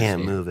 And Oh, I I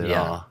can't see. move at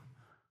Yeah. all.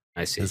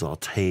 I see. It was all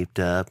taped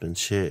up and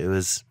shit. It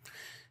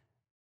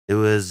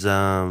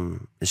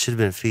should have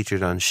been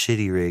featured on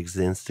Shitty Rigs,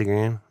 the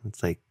Instagram.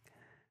 It's like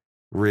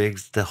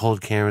rigs to hold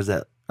cameras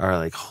that are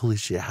like, holy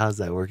shit, how's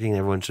that working?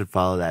 Everyone should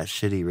follow that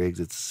Shitty Rigs.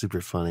 It's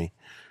super funny.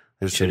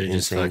 There's some Should have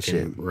just insane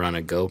fucking shit. run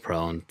a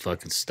GoPro and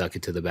fucking stuck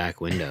it to the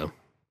back window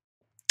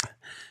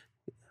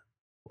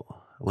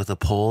With a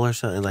pole or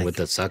something like with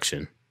the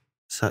suction.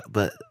 so,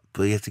 but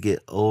you have to get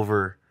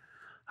over.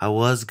 I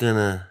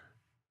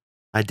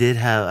did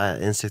have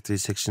an Insta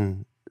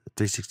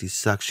 360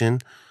 suction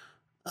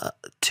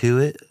to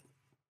it,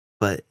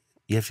 but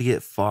you have to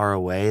get far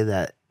away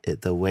that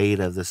the weight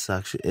of the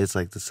suction, it's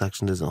like the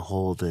suction doesn't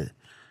hold it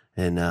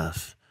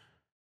enough.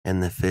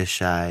 And the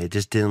fisheye, it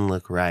just didn't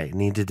look right. It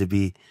needed to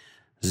be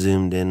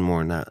zoomed in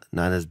more, not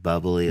as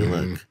bubbly a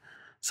look.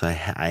 So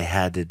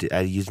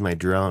I used my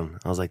drone.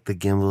 I was like, the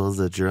gimbals,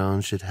 the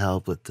drone should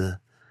help with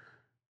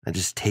I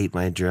just taped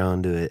my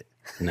drone to it.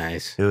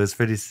 Nice. It was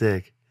pretty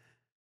sick.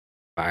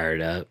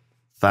 Fired up.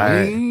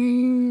 Fire.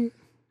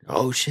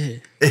 Oh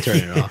shit. Turn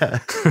it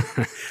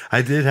off.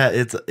 I did have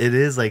it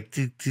is like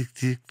tick, tick,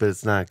 tick, but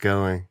it's not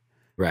going.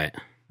 Right.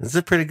 It's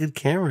a pretty good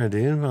camera,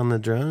 dude, on the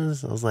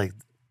drones. I was like,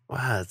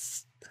 wow,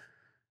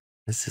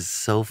 this is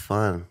so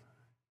fun.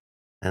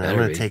 And I'm Better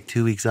gonna be. take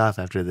 2 weeks off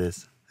after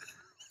this.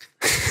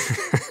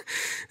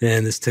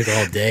 And this took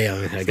all day.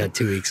 I got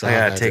 2 weeks off. I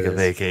gotta after take a this.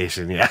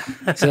 vacation, yeah.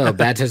 So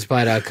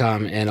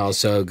badtouchsupply.com and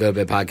also Go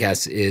to Bed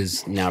Podcast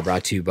is now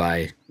brought to you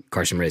by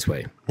Carson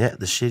Raceway. Yeah,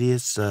 the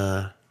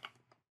shittiest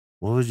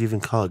what would you even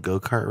call it?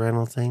 Go-kart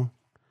rental thing?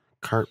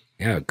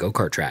 Yeah,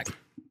 go-kart track.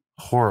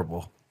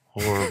 Horrible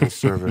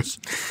service.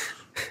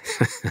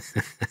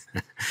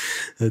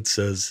 That's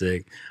so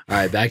sick. All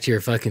right, back to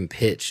your fucking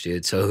pitch,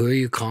 dude. So who are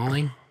you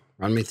calling?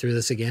 Run me through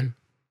this again.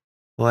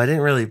 Well, I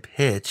didn't really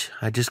pitch.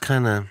 I just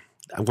kind of,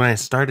 when I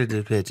started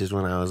to pitch is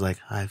when I was like,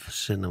 I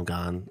shouldn't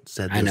have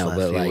said I those know, last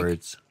but few like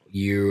words.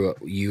 you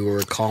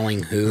were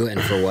calling who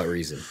and for what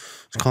reason? I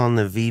was calling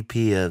the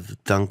VP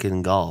of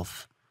Duncan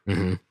Golf,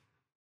 Mm-hmm.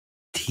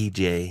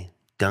 TJ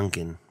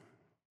Duncan,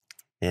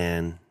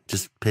 and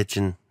just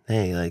pitching,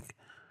 hey, like,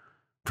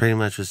 pretty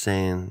much was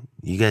saying,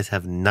 you guys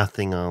have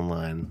nothing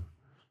online,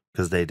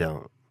 because they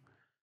don't.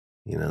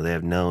 You know, they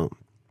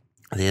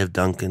have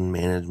Duncan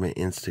Management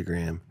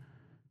Instagram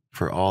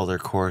for all their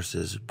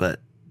courses, but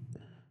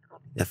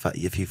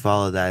if you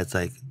follow that, it's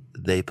like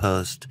they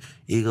post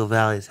Eagle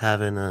Valley's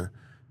having a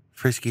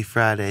Frisky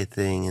Friday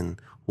thing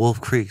and Wolf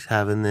Creek's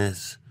having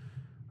this.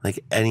 Like,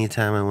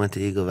 anytime I went to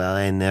Eagle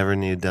Valley, I never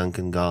knew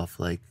Duncan Golf.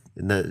 Like,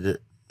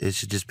 it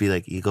should just be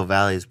like Eagle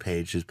Valley's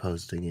page is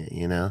posting it,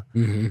 you know?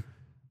 Mm-hmm.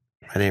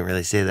 I didn't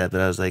really say that, but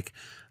I was like,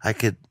 I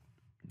could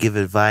give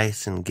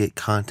advice and get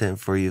content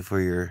for you for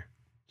your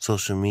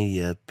social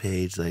media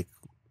page. Like,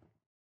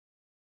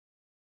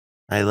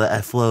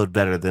 I flowed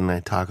better than I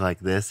talk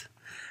like this.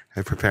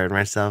 I prepared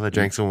myself. I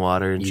drank some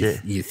water and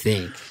shit. You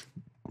think.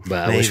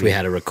 But I wish we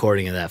had a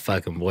recording of that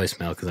fucking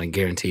voicemail because I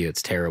guarantee you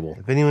it's terrible.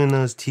 If anyone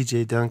knows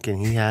TJ Duncan,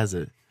 he has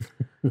it.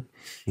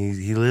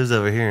 he lives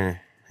over here.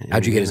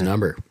 How'd you get his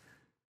number?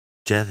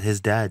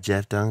 His dad,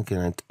 Jeff Duncan.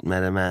 I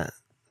met him at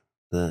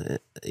the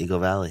Eagle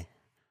Valley.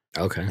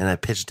 Okay. And I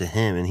pitched to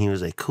him, and he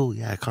was like, cool,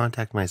 yeah,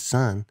 contact my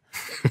son.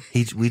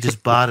 We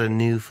just bought a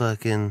new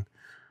fucking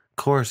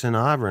course in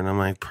Auburn. I'm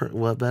like,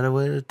 what better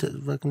way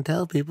to fucking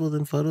tell people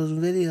than photos and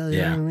video?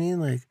 You know what I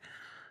mean? Like,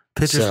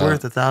 picture's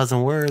worth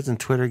 1,000 words, and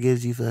Twitter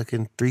gives you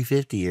fucking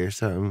 350 or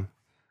something.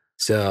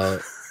 So,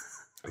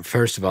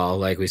 first of all,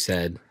 like we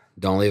said,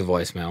 don't leave a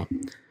voicemail.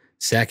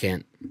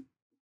 Second,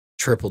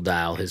 triple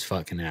dial his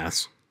fucking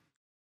ass.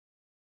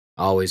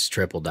 Always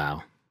triple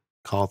dial.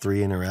 Call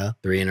 3 in a row.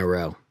 3 in a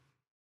row.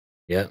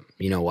 Yep.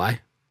 You know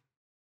why?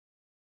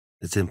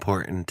 It's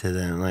important to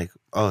them. Like,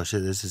 oh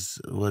shit,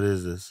 what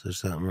is this or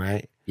something,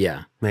 right?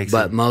 Yeah. Makes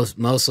but sense.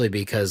 mostly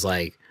because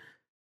like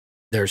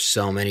there's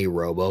so many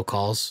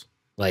robocalls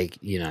Like,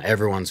 you know,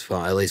 everyone's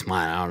phone, at least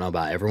mine. I don't know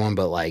about everyone,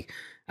 but like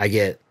I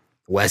get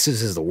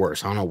Wes's is the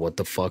worst. I don't know what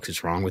the fuck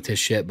is wrong with his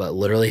shit, but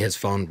literally his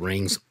phone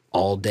rings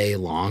all day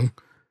long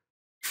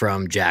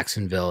from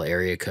Jacksonville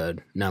area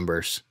code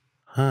numbers.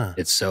 Huh.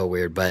 It's so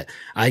weird, but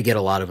I get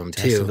a lot of them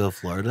too. Jacksonville,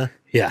 Florida?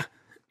 Yeah.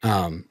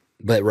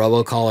 But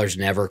robocallers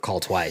never call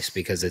twice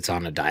because it's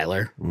on a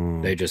dialer.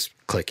 They're just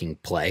clicking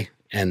play.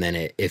 And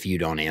then if you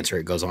don't answer,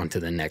 it goes on to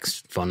the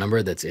next phone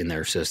number that's in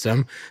their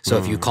system. So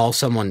if you call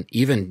someone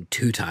even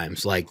 2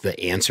 times, like the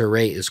answer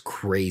rate is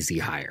crazy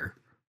higher.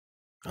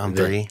 On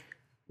 3?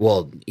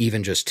 Well,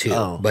 even just 2,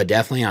 Oh. but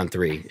definitely on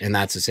 3. And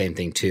that's the same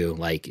thing too.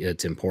 Like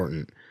it's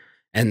important.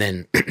 And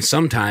then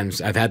sometimes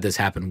I've had this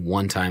happen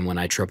one time when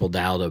I triple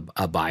dialed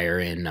a buyer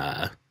in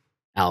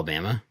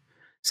Alabama.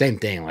 Same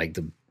thing, like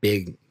the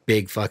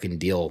big fucking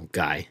deal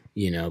guy,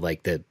 you know,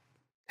 like that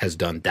has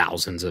done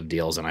thousands of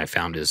deals, and I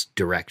found his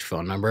direct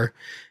phone number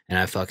and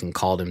I fucking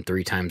called him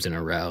 3 times in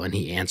a row and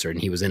he answered,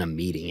 and he was in a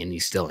meeting and he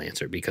still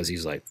answered because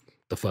he's like,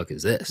 the fuck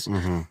is this?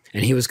 Mm-hmm.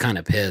 And he was kind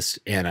of pissed.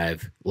 And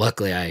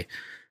luckily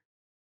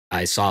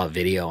I saw a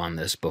video on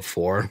this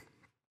before,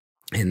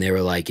 and they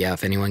were like, yeah,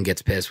 if anyone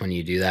gets pissed when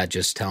you do that,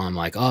 just tell them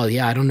like, oh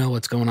yeah, I don't know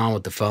what's going on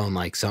with the phone.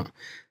 Like something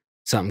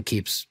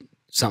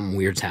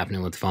weird's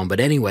happening with the phone. But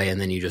anyway,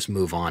 and then you just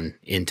move on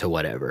into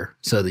whatever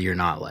so that you're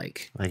not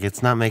like,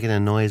 it's not making a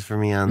noise for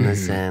me on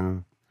this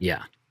end.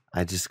 yeah.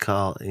 I just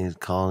call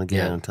again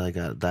Yeah. until I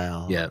got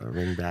dial Yeah. or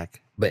ring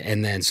back. But,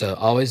 and then, so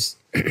always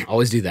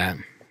do that.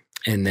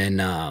 And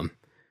then,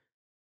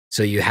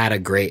 so you had a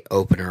great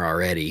opener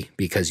already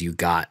because you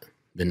got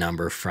the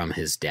number from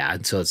his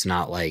dad. So it's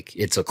not like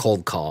it's a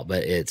cold call,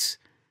 but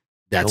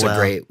that's a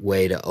great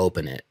way to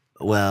open it.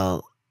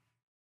 Well,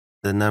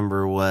 the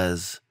number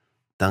was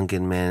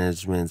Duncan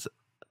Management's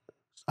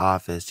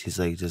office. He's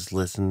like, just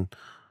listen.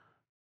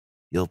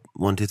 You'll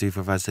 1, 2, 3,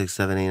 4, 5, 6,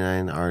 7, 8,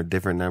 9 are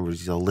different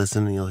numbers. You'll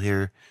listen and you'll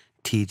hear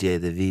TJ,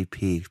 the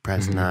VP,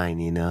 press 9,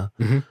 you know?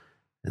 Mm-hmm.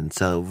 And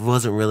so it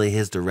wasn't really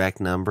his direct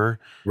number.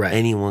 Right.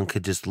 Anyone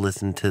could just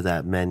listen to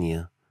that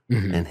menu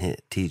Mhm. and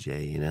hit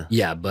TJ, you know?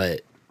 Yeah,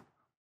 but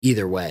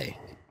either way,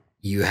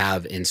 you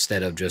have,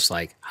 instead of just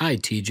like, hi,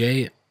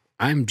 TJ,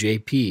 I'm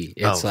JP.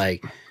 It's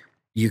like,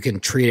 you can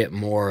treat it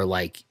more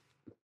like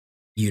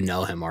you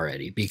know him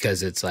already,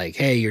 because it's like,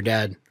 hey, your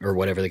dad, or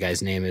whatever the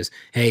guy's name is,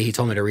 hey, he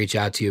told me to reach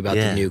out to you about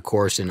the new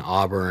course in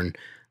Auburn.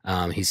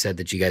 He said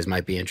that you guys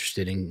might be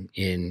interested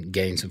in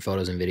getting some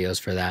photos and videos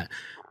for that.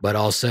 But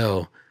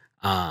also,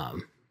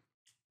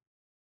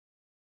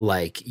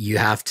 like, you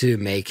have to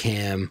make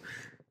him,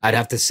 I'd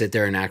have to sit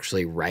there and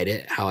actually write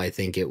it how I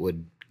think it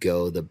would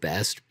go the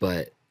best.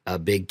 But a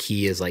big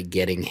key is like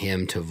getting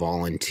him to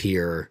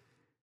volunteer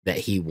that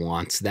he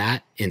wants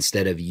that,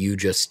 instead of you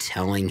just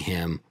telling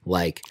him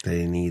like,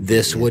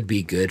 this would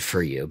be good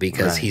for you,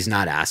 because he's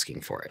not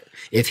asking for it.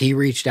 If he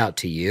reached out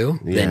to you,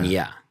 then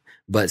yeah.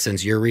 But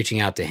since you're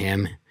reaching out to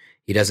him,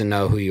 he doesn't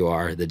know who you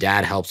are. The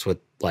dad helps with,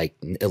 like,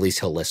 at least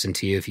he'll listen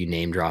to you if you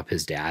name drop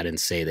his dad and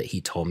say that he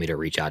told me to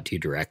reach out to you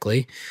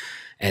directly.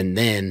 And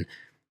then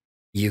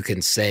you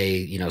can say,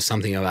 you know,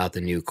 something about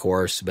the new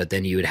course, but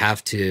then you would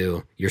have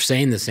to, you're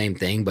saying the same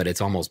thing, but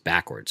it's almost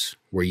backwards,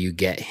 where you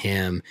get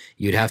him,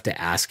 you'd have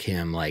to ask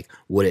him, like,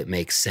 would it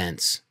make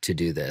sense to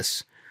do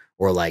this?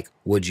 Or like,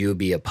 would you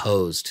be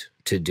opposed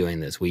to doing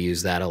this? We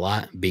use that a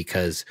lot,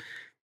 because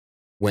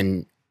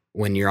when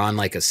you're on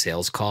like a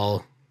sales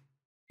call,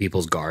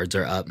 people's guards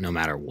are up no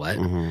matter what.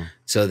 Mm-hmm.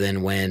 So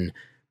then when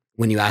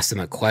you ask them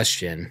a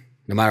question,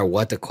 no matter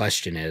what the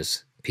question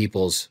is,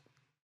 people's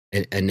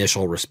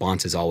initial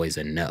response is always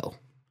a no.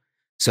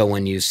 So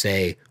when you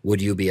say,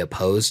 would you be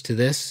opposed to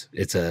this?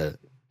 It's a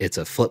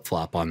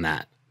flip-flop on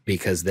that,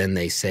 because then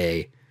they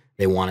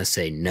want to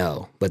say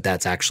no, but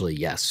that's actually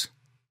yes,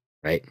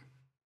 right?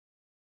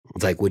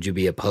 It's like, would you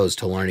be opposed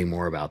to learning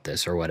more about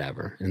this or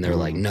whatever? And they're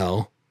like,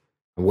 no,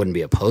 I wouldn't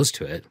be opposed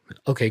to it.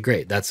 Okay,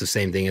 great. That's the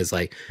same thing as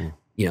like,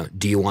 you know,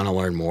 do you want to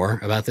learn more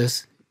about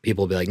this?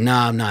 People will be like, no,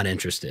 I'm not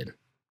interested.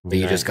 But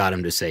you just got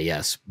them to say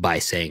yes by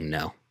saying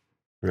no.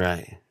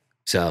 Right.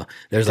 So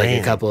there's like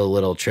a couple of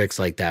little tricks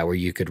like that where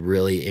you could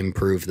really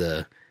improve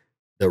the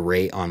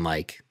rate on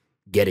like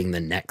getting the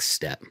next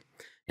step.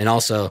 And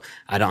also,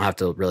 I don't have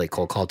to really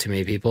cold call too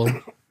many people.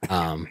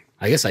 I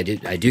guess I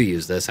do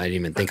use this. I didn't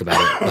even think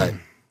about it, but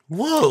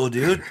whoa,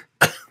 dude.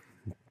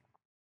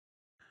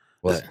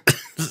 What?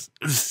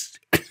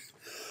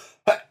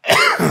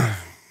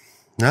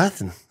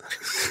 Nothing.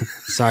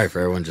 Sorry for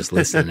everyone just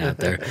listening out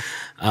there.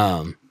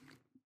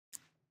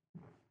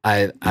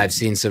 I've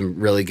seen some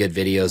really good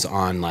videos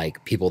on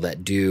like people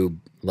that do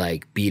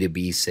like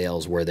B2B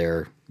sales, where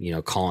they're, you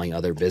know, calling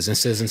other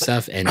businesses and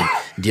stuff and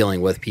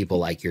dealing with people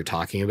like you're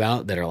talking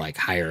about that are like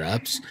higher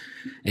ups.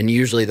 And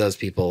usually those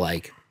people,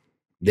 like,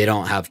 they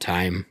don't have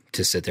time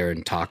to sit there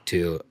and talk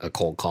to a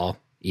cold call,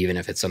 even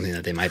if it's something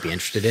that they might be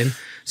interested in.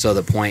 So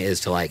the point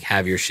is to like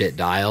have your shit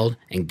dialed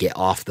and get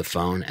off the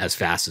phone as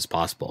fast as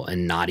possible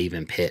and not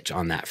even pitch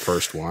on that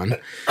first one.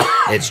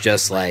 It's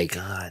just like,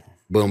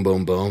 boom,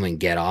 boom, boom, and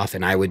get off.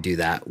 And I would do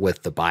that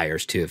with the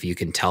buyers too. If you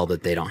can tell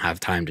that they don't have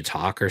time to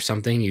talk or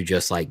something, you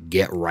just like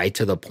get right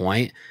to the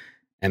point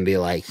and be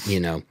like,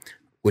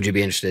 would you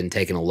be interested in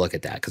taking a look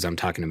at that? Because I'm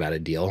talking about a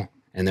deal.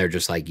 And they're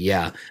just like,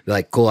 yeah. Be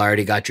like, cool, I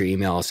already got your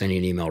email. I'll send you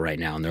an email right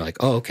now. And they're like,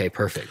 oh, okay,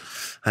 perfect.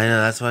 I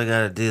know, that's what I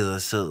got to do.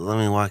 So let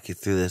me walk you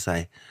through this.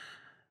 I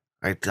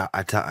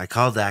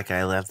called that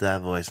guy, left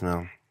that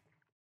voicemail,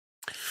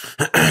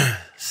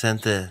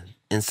 sent the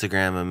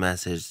Instagram a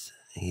message.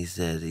 He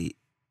said,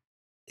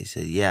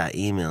 yeah,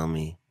 email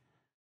me.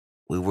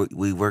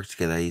 We worked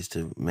together. I used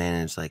to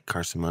manage like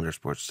Carson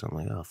Motorsports. So I'm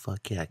like, oh,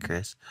 fuck yeah,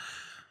 Chris.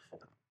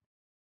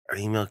 I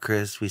emailed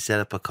Chris. We set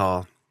up a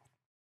call.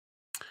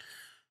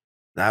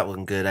 That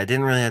one good. I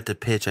didn't really have to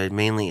pitch. I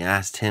mainly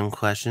asked him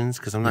questions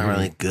because I'm not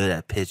really good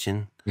at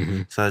pitching.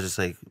 Mm-hmm. So I was just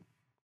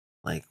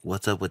like,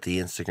 what's up with the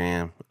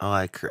Instagram? Oh,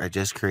 I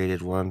just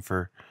created one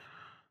for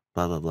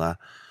blah, blah, blah.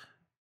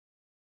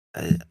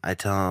 I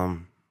tell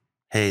him,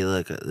 hey,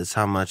 look, this is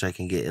how much I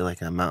can get in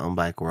like a mountain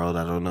bike world.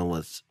 I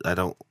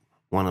don't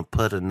want to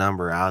put a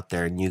number out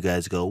there and you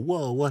guys go,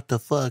 whoa, what the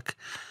fuck?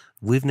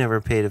 We've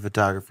never paid a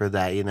photographer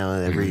that,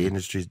 every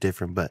industry's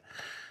different, but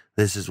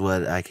this is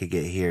what I could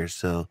get here.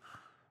 So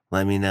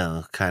let me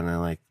know, kind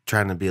of like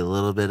trying to be a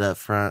little bit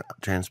upfront,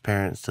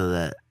 transparent, so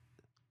that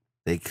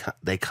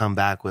they come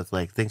back with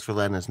like, thanks for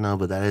letting us know,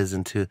 but that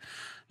isn't too,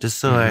 just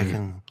so I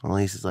can at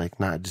least like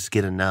not just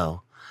get a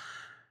no,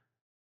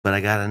 but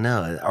I got a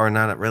no, or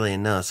not really a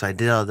no. So I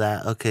did all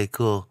that. Okay,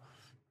 cool.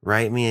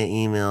 Write me an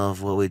email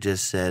of what we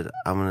just said.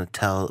 I'm going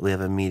to we have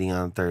a meeting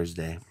on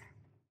Thursday.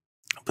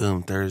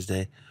 Boom,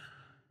 Thursday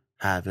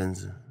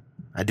happens.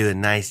 I do a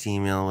nice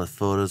email with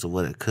photos of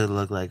what it could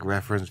look like,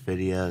 reference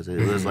videos.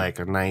 It was like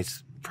a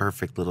nice,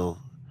 perfect little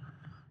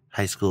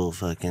high school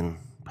fucking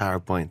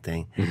PowerPoint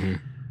thing. Mm-hmm.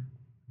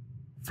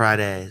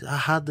 Friday,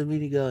 how'd the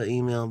meeting go?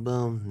 Email,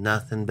 boom,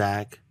 nothing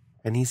back.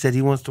 And he said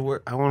he wants to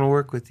work. I want to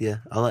work with you.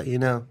 I'll let you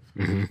know.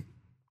 Mm-hmm.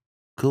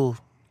 Cool.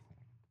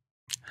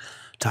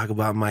 Talk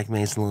about Mike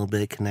Mason a little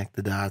bit, connect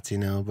the dots,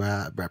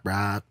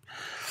 brah.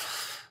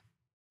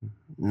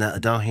 No,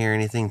 don't hear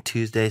anything.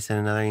 Tuesday,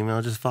 send another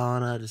email, just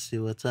following up to see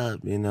what's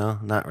up,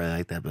 Not really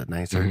like that, but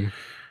nicer. Mm-hmm.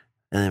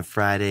 And then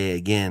Friday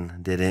again,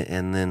 did it.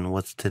 And then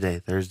what's today?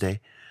 Thursday?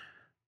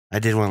 I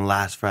did one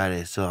last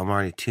Friday, so I'm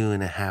already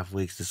 2.5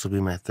 weeks. This will be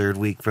my 3rd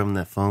week from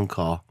the phone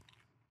call.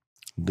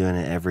 I'm doing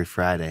it every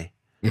Friday,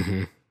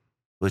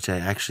 which I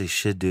actually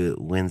should do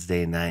it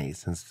Wednesday night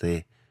since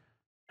they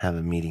have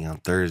a meeting on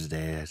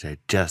Thursday, as I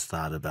just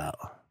thought about.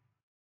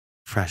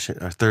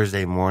 Or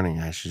Thursday morning,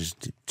 I should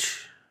just do.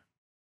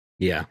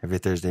 Yeah. Every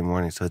Thursday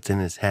morning. So it's in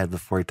his head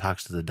before he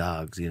talks to the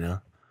dogs,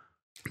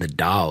 The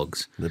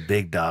dogs. The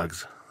big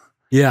dogs.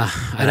 Yeah.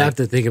 I'd have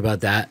to think about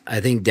that. I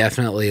think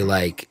definitely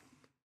like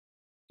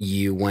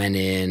you went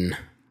in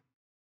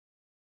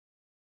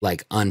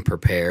like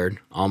unprepared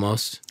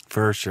almost.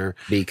 For sure.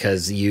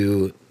 Because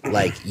you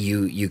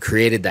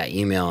created that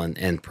email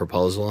and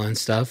proposal and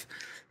stuff.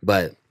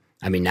 But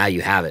I mean, now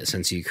you have it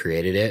since you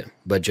created it.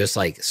 But just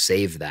like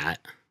save that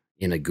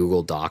in a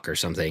Google Doc or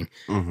something.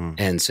 Mm-hmm.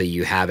 And so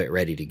you have it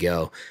ready to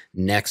go.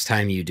 Next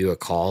time you do a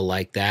call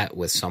like that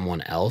with someone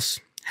else,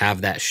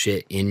 have that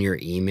shit in your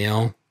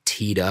email,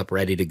 teed up,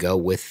 ready to go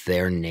with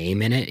their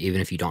name in it,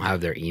 even if you don't have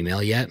their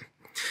email yet.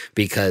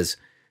 Because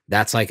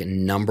that's like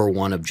number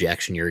one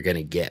objection you're going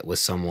to get with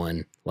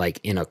someone like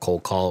in a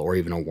cold call or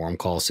even a warm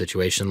call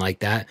situation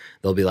like that.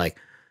 They'll be like,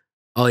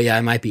 oh yeah,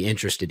 I might be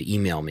interested.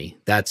 Email me.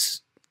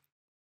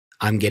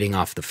 I'm getting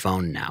off the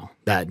phone now.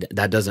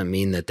 That doesn't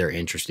mean that they're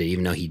interested,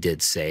 even though he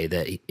did say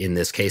that in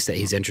this case that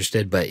he's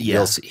interested, but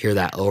you'll hear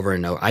that over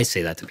and over. I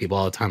say that to people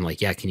all the time, like,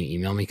 yeah, can you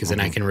email me? Because then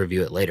I can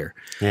review it later.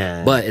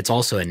 Yeah. But it's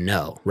also a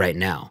no right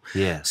now.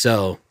 Yeah.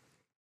 So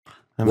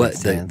what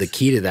the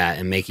key to that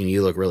and making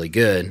you look really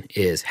good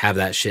is have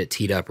that shit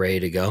teed up,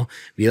 ready to go.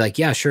 Be like,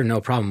 yeah, sure, no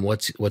problem.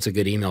 What's a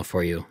good email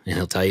for you? And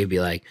he'll tell you,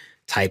 be like,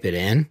 type it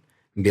in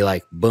and be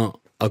like, boom,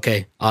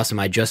 okay, awesome.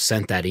 I just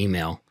sent that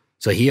email.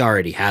 So he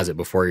already has it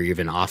before you're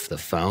even off the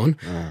phone.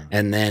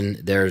 And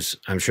then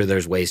I'm sure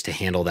there's ways to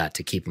handle that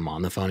to keep him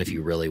on the phone if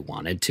you really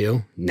wanted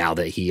to, now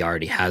that he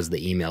already has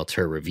the email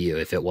to review.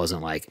 If it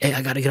wasn't like, hey,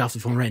 I got to get off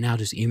the phone right now,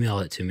 just email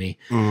it to me.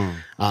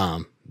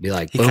 Be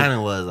like, he kind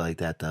of was like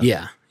that though.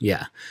 Yeah.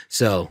 Yeah.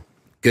 So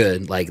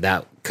good. Like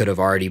that could have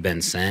already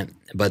been sent,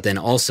 but then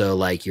also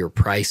like your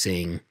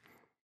pricing,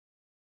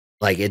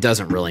 like it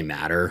doesn't really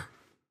matter.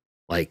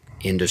 Like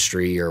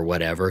industry or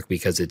whatever,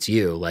 because it's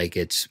you, like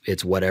it's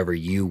whatever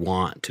you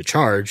want to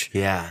charge.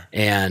 Yeah.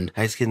 And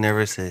I just get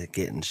nervous at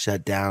getting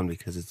shut down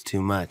because it's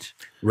too much.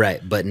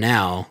 Right. But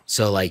now,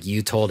 so like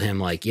you told him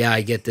like, yeah,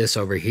 I get this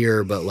over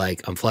here, but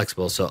like I'm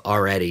flexible. So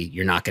already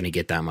you're not going to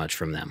get that much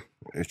from them.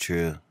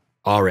 True.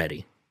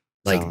 Already.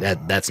 Like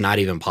that's not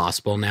even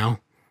possible now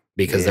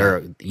because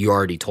you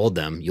already told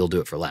them you'll do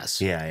it for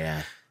less. Yeah.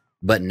 Yeah.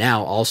 But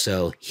now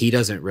also he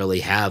doesn't really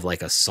have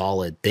like a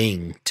solid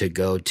thing to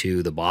go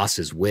to the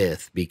bosses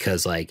with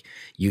because like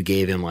you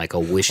gave him like a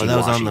wishy-washy that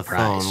was on the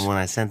price. phone. When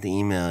I sent the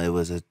email,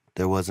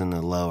 there wasn't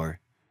a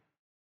lower.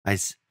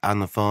 On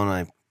the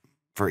phone,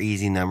 for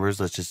easy numbers,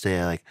 let's just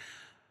say like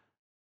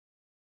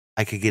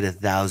I could get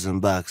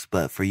 $1,000,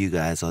 but for you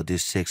guys, I'll do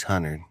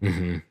 600,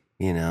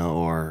 you know,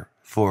 or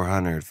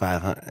 400,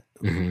 500.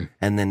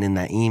 And then in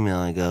that email,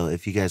 I go,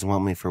 if you guys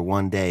want me for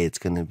one day, it's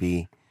going to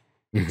be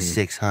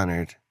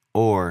 600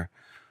 or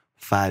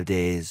 5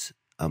 days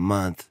a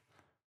month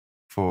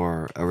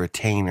for a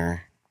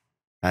retainer.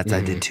 That's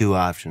I did 2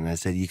 options. I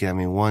said, you can have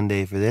me 1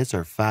 day for this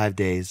or 5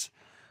 days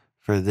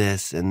for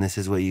this. And this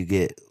is what you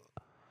get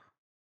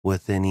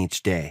within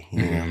each day,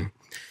 you know?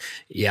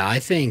 Yeah, I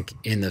think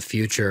in the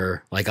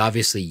future, like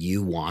obviously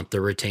you want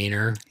the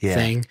retainer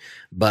thing,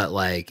 but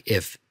like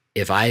if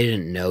I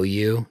didn't know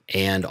you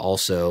and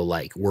also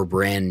like we're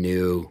brand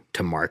new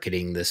to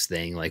marketing this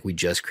thing, like we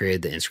just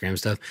created the Instagram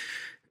stuff,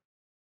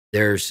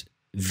 there's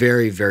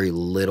very, very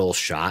little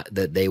shot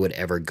that they would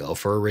ever go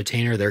for a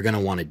retainer. They're going to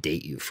want to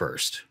date you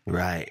first.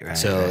 Right.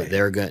 So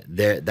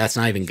that's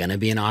not even going to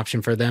be an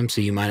option for them.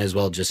 So you might as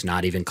well just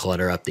not even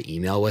clutter up the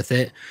email with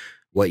it.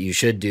 What you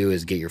should do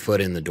is get your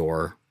foot in the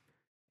door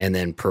and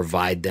then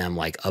provide them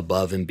like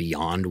above and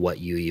beyond what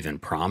you even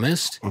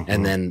promised,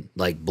 and then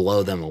like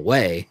blow them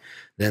away.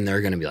 Then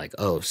they're going to be like,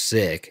 oh,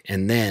 sick.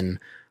 And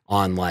then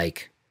on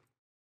like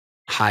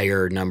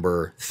higher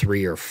number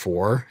 3 or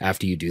 4,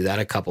 after you do that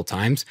a couple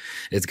times,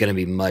 it's going to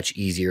be much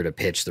easier to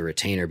pitch the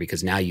retainer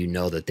because now you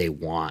know that they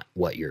want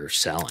what you're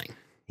selling.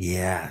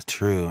 Yeah,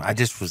 true. I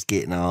just was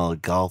getting all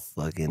golf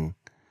fucking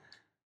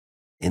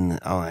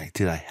like,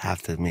 dude, I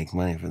have to make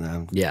money for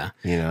them. Yeah.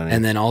 You know what I mean?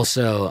 And then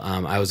also,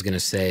 I was going to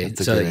say,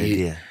 That's a good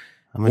idea.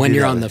 When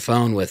you're on the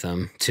phone with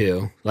them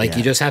too, like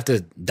you just have to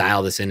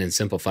dial this in and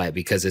simplify it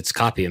because it's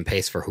copy and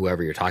paste for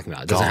whoever you're talking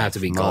about. It doesn't have to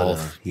be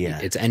golf. Yeah.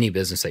 It's any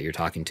business that you're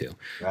talking to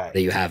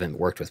that you haven't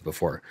worked with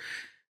before.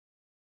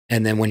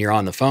 And then when you're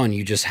on the phone,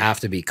 you just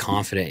have to be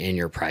confident in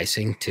your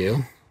pricing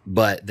too.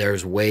 But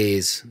there's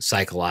ways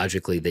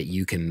psychologically that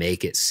you can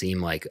make it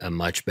seem like a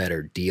much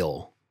better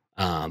deal.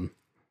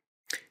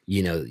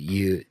 You know,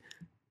 you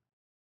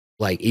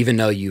like, even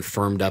though you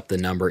firmed up the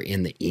number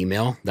in the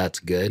email, that's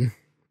good.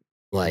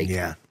 Like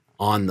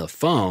on the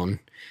phone,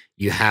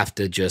 you have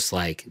to just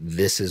like,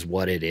 this is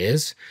what it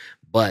is.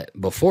 But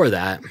before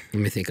that, let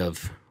me think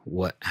of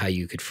how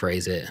you could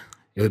phrase it.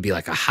 It would be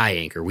like a high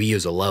anchor. We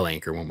use a low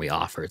anchor when we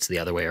offer. It's the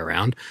other way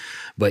around.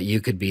 But you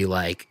could be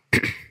like,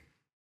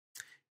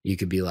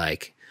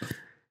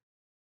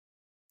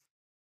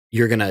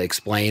 you're going to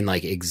explain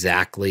like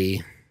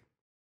exactly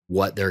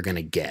what they're going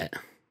to get.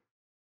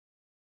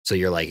 So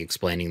you're like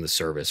explaining the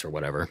service or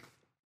whatever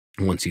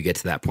once you get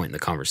to that point in the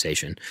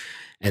conversation.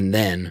 And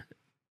then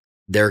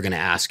they're going to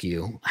ask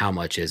you, how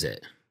much is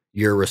it?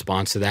 Your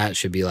response to that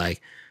should be like,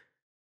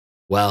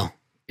 well,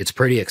 it's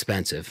pretty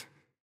expensive.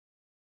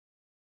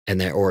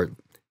 And or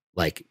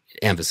like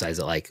emphasize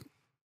it like,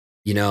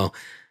 you know,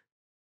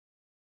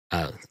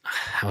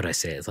 how would I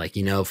say it? It's like,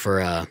 you know, for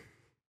a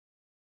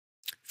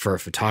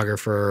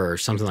photographer or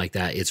something like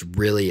that, it's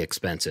really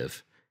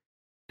expensive.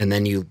 And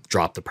then you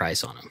drop the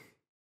price on them.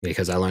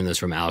 Because I learned this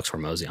from Alex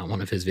Hormozy on one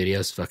of his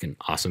videos. Fucking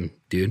awesome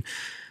dude.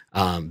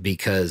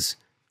 Because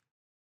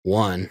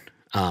one,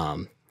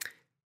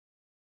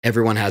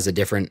 everyone has a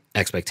different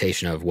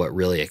expectation of what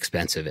really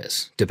expensive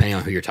is, depending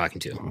on who you're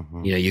talking to.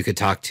 You know, you could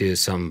talk to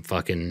some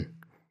fucking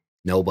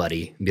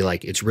nobody and be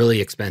like, it's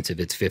really expensive.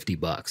 It's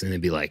 $50. And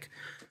they'd be like,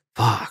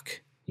 fuck,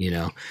 you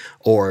know,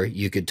 or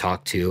you could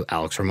talk to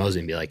Alex Hormozy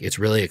and be like, it's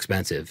really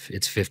expensive.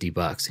 It's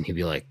 $50. And he'd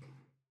be like,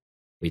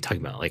 what are you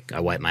talking about? Like, I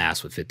wipe my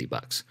ass with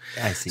 $50.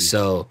 I see.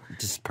 So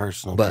just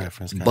personal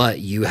preference. But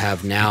you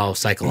have now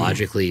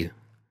psychologically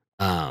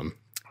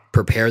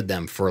prepared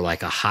them for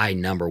like a high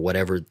number,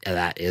 whatever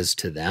that is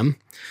to them.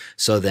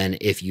 So then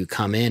if you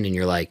come in and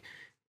you're like,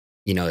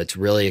 you know, it's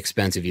really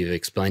expensive. You've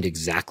explained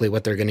exactly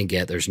what they're going to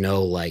get. There's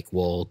no like,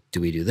 well, do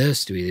we do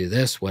this? Do we do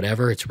this?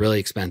 Whatever. It's really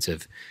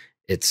expensive.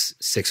 It's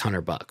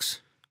 $600.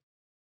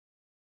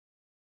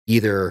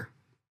 Either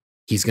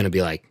he's going to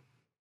be like,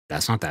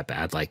 that's not that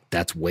bad. Like,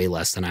 that's way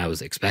less than I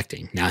was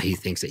expecting. Now he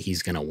thinks that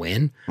he's going to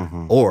win,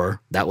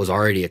 or that was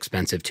already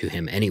expensive to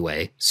him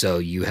anyway. So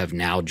you have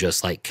now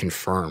just like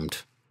confirmed,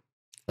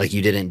 like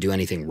you didn't do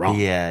anything wrong.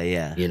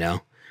 Yeah. You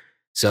know?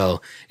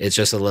 So it's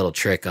just a little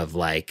trick of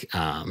like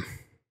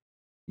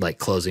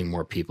closing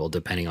more people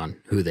depending on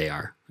who they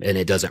are. And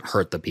it doesn't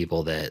hurt the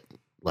people that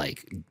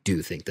like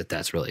do think that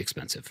that's really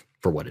expensive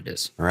for what it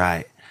is.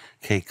 Right.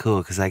 Okay,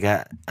 cool. Cause I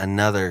got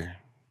another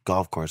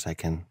golf course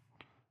I'm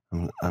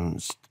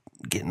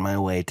getting my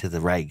way to the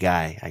right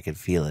guy. I can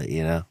feel it,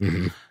 you know?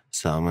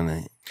 So I'm going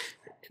to.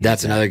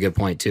 That's another good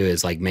point too,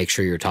 is like, make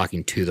sure you're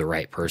talking to the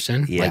right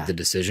person, like the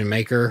decision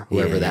maker,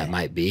 whoever that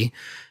might be.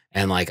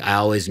 And like, I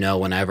always know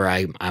whenever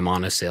I'm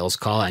on a sales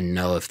call, I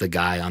know if the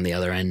guy on the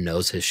other end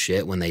knows his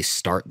shit when they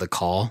start the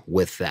call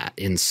with that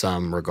in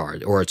some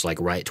regard, or it's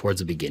like right towards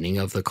the beginning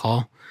of the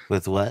call.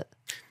 With what?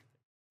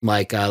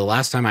 Like the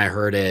last time I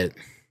heard it,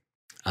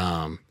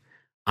 I'm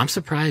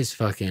surprised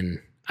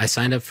I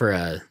signed up for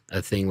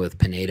a thing with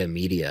Pineda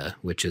Media,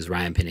 which is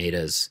Ryan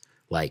Pineda's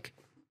like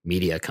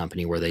media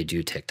company where they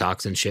do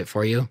TikToks and shit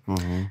for you.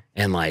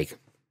 And like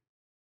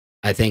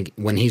I think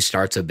when he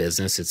starts a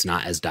business, it's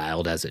not as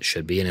dialed as it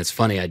should be. And it's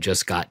funny, I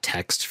just got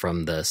text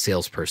from the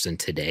salesperson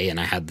today, and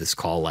I had this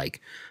call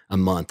like a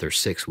month or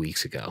 6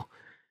 weeks ago.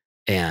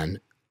 And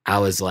I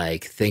was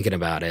like thinking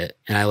about it,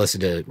 and I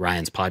listen to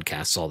Ryan's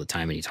podcasts all the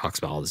time, and he talks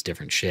about all this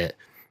different shit.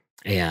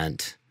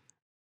 And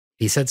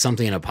he said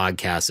something in a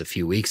podcast a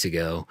few weeks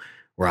ago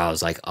where I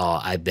was like,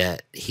 oh, I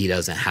bet he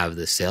doesn't have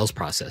the sales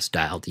process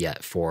dialed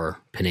yet for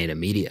Pineda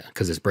Media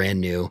because it's brand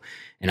new.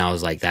 And I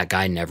was like, that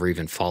guy never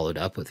even followed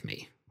up with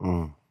me.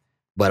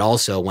 But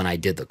also when I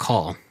did the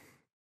call,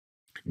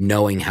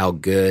 knowing how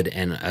good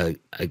and a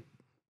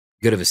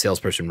good of a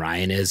salesperson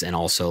Ryan is, and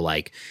also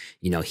like,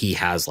 you know, he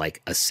has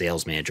like a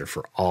sales manager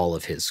for all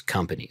of his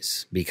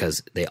companies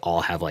because they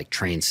all have like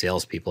trained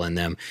salespeople in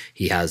them.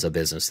 He has a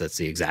business that's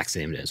the exact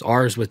same as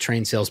ours with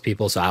trained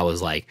salespeople. So I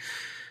was like,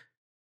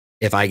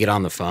 if I get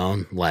on the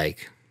phone,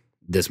 like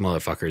this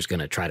motherfucker is going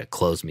to try to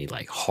close me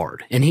like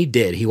hard. And he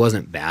did. He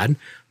wasn't bad,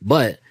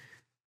 but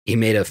he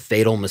made a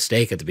fatal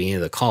mistake at the beginning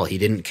of the call. He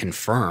didn't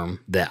confirm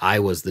that I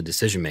was the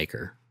decision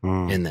maker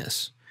in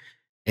this.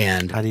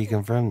 And how do you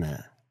confirm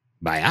that?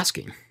 By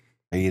asking.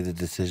 Are you the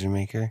decision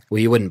maker?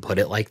 Well, you wouldn't put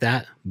it like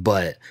that,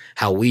 but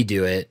how we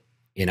do it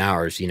in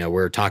ours, you know,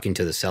 we're talking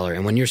to the seller.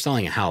 And when you're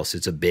selling a house,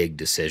 it's a big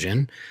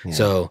decision. Yeah.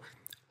 So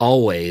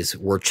always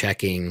we're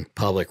checking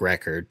public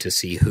record to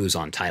see who's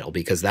on title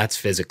because that's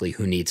physically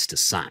who needs to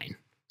sign.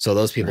 So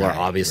those people are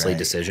obviously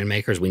decision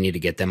makers. We need to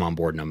get them on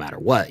board no matter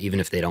what, even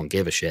if they don't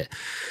give a shit.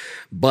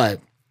 But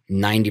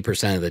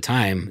 90% of the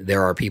time,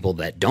 there are people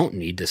that don't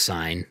need to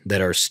sign that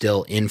are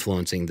still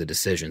influencing the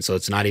decision. So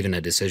it's not even a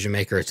decision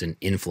maker, it's an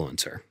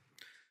influencer.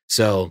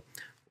 So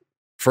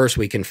first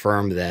we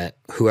confirm that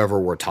whoever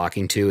we're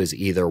talking to is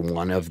either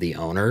one of the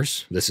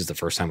owners. This is the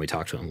first time we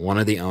talk to them, one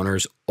of the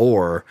owners,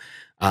 or,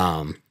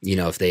 you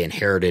know, if they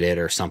inherited it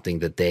or something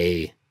that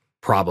they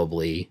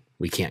probably,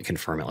 we can't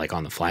confirm it like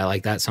on the fly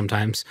like that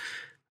sometimes,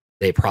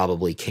 they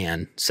probably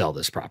can sell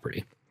this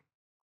property.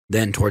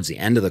 Then towards the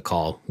end of the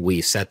call,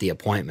 we set the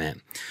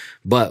appointment.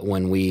 But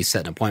when we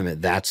set an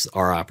appointment, that's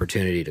our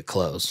opportunity to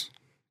close.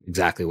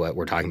 Exactly what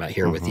we're talking about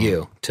here with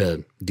you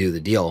to do the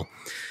deal.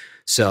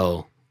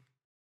 So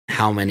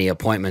how many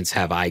appointments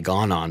have I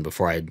gone on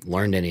before I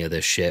learned any of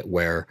this shit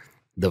where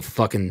the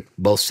fucking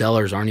both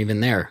sellers aren't even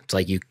there? It's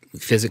like you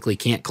physically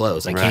can't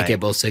close. I can't get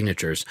both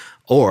signatures.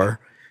 Or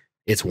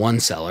it's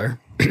one seller.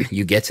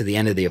 You get to the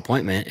end of the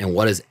appointment, and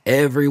what does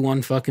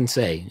everyone fucking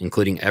say,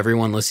 including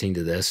everyone listening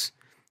to this,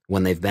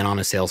 when they've been on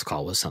a sales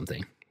call with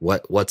something?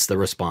 What's the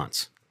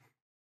response?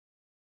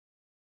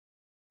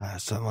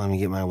 Something, let me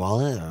get my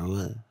wallet or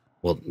what?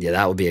 Well, yeah,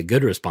 that would be a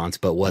good response,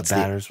 but what's a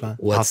bad response?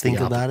 I'll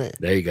think about it.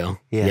 There you go.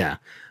 Yeah.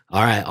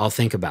 All right, I'll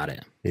think about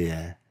it.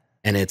 Yeah.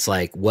 And it's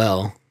like,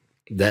 well,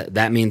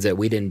 that means that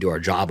we didn't do our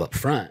job up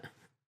front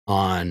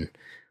on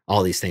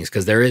all these things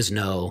because there is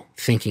no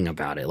thinking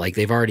about it. Like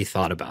they've already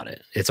thought about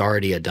it. It's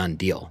already a done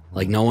deal.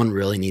 Like no one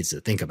really needs to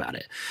think about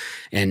it.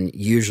 And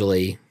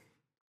usually,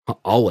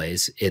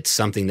 always, it's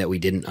something that we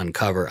didn't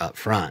uncover up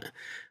front.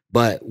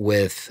 But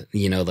with,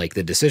 you know, like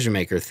the decision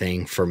maker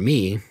thing for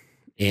me,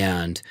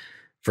 and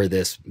for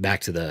this,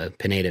 back to the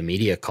Pineda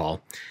Media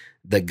call,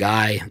 the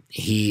guy,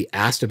 he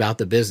asked about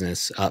the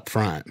business up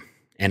front.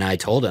 And I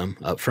told him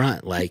up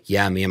front, like,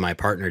 yeah, me and my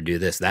partner do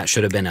this. That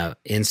should have been an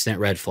instant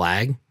red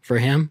flag for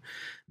him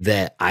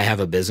that I have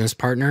a business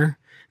partner.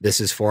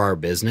 This is for our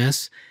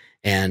business.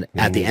 And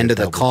at the end of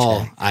the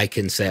call, I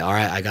can say, all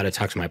right, I got to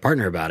talk to my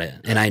partner about it.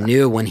 And I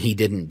knew when he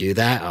didn't do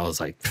that, I was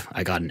like,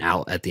 I got an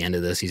out at the end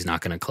of this. He's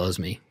not going to close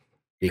me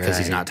because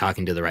he's not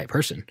talking to the right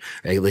person.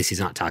 Or at least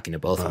he's not talking to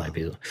both of my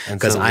people.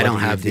 Because I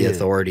don't have the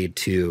authority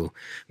to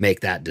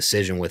make that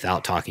decision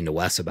without talking to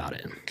Wes about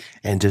it.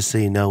 And just so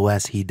you know,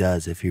 Wes, he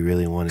does if he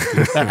really wanted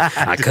to.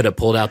 I could have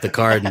pulled out the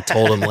card and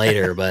told him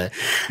later,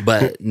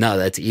 but no,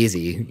 that's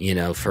easy, you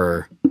know,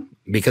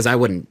 because I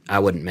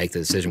wouldn't make the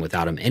decision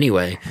without him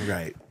anyway.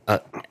 Right.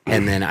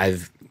 And then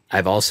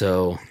I've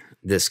also,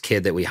 this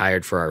kid that we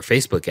hired for our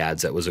Facebook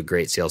ads that was a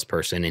great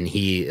salesperson, and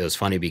it was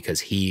funny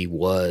because he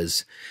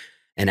was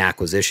an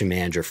acquisition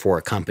manager for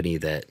a company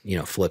that, you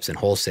know, flips and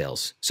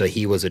wholesales. So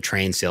he was a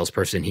trained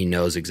salesperson. He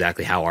knows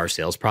exactly how our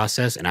sales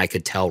process, and I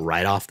could tell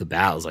right off the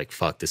bat, I was like,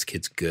 fuck, this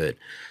kid's good.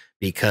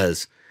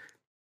 Because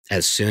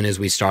as soon as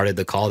we started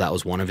the call, that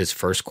was one of his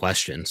first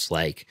questions.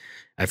 Like,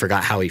 I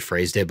forgot how he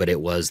phrased it, but it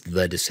was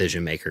the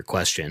decision maker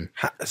question.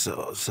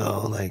 So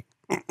like,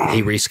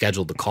 he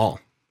rescheduled the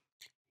call.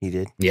 He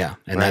did? Yeah.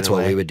 And that's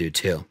what we would do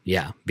too.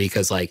 Yeah.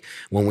 Because like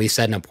when we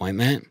set an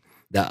appointment,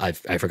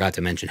 that I forgot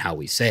to mention how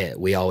we say it.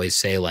 We always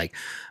say like,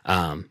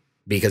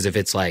 because if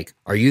it's like,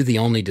 are you the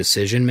only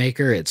decision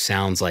maker? It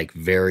sounds like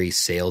very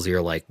salesy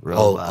or like,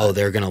 oh,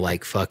 they're going to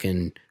like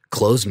fucking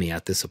close me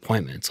at this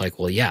appointment. It's like,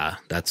 well, yeah,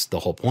 that's the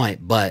whole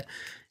point. But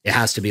it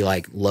has to be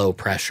like low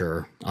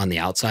pressure on the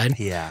outside.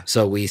 Yeah.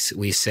 So we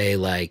say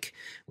like,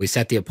 we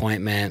set the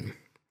appointment.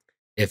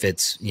 If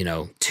it's, you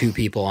know, 2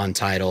 people on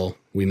title,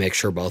 we make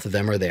sure both of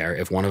them are there.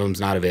 If one of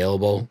them's not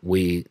available,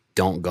 we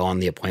don't go on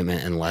the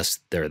appointment unless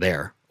they're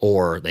there,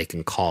 or they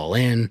can call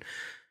in.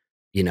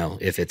 you know,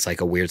 if it's like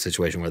a weird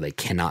situation where they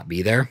cannot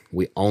be there,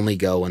 we only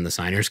go when the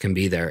signers can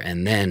be there.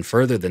 And then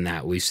further than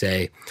that, we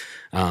say,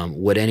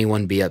 would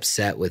anyone be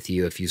upset with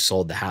you if you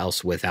sold the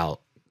house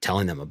without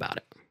telling them about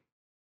it?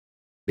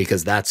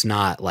 Because that's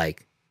not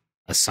like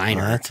a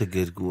signer. Oh,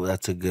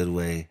 that's a good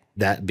way.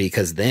 That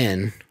because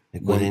then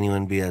Like, would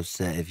anyone be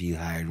upset if you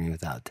hired me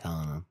without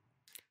telling them?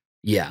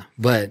 Yeah,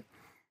 but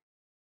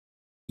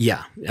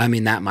yeah, I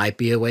mean that might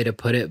be a way to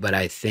put it, but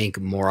I think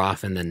more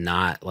often than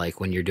not, like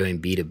when you're doing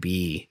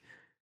B2B,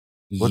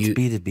 What's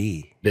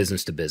B2B?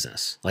 Business to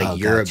business. Like Oh,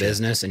 you're gotcha. a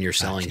business and you're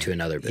selling to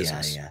another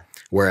business. Yeah,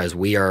 Whereas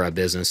we are a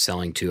business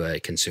selling to a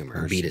consumer,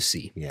 Person.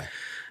 B2C. yeah.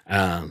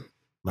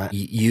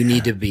 You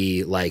need to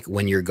be like,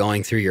 when you're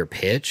going through your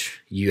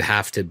pitch, you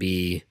have to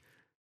be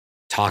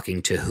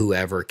talking to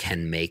whoever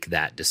can make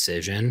that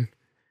decision.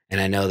 And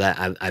I know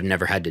that I've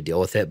never had to deal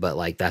with it, but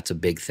like that's a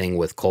big thing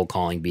with cold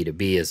calling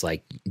B2B is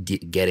like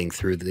getting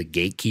through the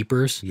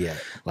gatekeepers, Yeah.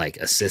 like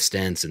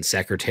assistants and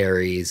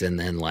secretaries, and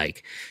then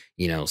like,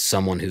 you know,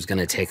 someone who's going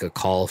to take a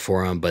call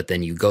for them. But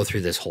then you go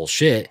through this whole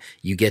shit,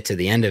 you get to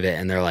the end of it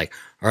and they're like,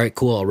 all right,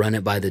 cool, I'll run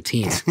it by the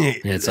team. And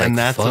it's like, And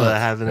that's fuck, what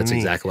happened to that's me.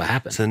 exactly what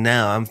happened. So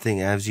now I'm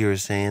thinking, as you were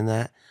saying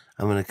that,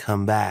 I'm going to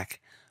come back.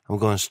 I'm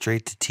going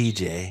straight to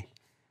TJ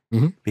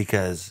Mhm.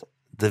 because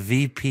the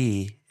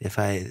VP, if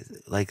I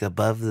like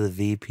above the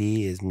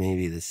VP is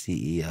maybe the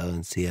CEO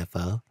and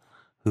CFO,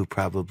 who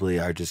probably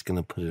are just going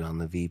to put it on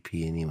the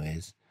VP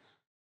anyways.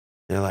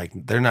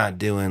 They're not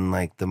doing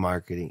like the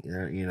marketing,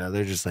 or, you know,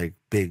 they're just like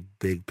big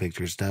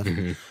picture stuff.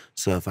 Mhm.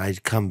 So if I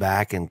come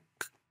back and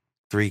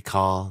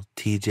 3-call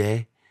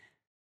TJ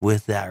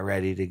with that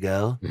ready to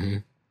go,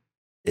 Mhm.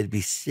 it'd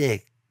be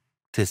sick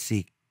to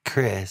see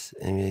Chris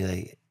and be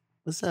like,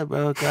 "What's up,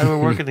 bro? Glad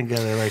we're working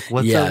together. Like,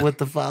 what's Yeah. up with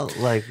the file?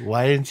 Like,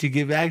 why didn't you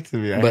get back to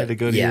me? I But, had to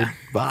go to yeah. your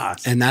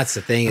boss." And that's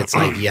the thing. It's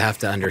like you have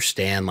to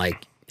understand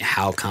like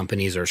how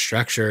companies are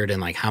structured and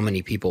like how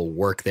many people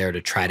work there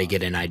to try to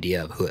get an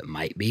idea of who it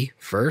might be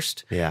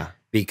first. Yeah,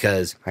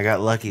 Because I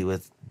got lucky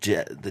with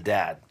the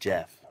dad,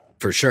 Jeff.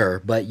 for sure,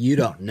 but you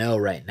don't know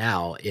right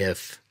now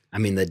if, I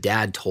mean, the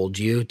dad told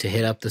you to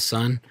hit up the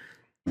son,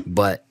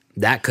 but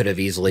that could have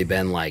easily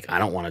been like, I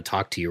don't want to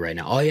talk to you right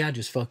now. Oh yeah,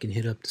 just fucking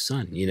hit up the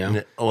son, you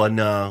know? Oh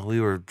no, we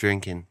were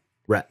drinking.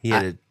 Right. He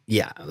had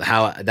Yeah,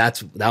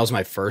 that was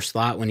my first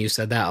thought when you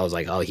said that. I was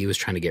like, oh, he was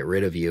trying to get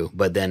rid of you.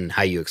 But then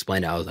how you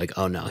explained it, I was like,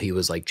 oh no, he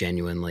was like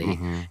genuinely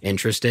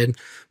interested.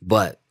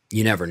 But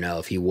you never know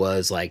if he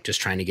was like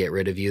just trying to get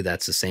rid of you.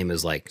 That's the same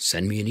as like,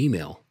 send me an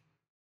email.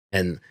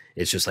 And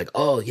it's just like,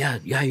 oh yeah,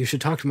 you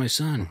should talk to my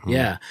son.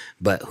 Yeah.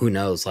 But who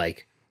knows,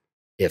 like,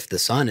 if the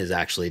son is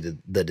actually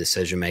the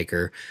decision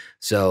maker.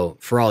 So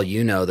for all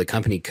you know, the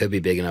company could be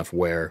big enough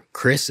where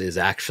Chris is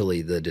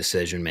actually the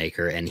decision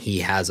maker and he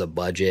has a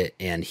budget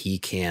and he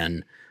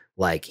can,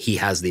 like, he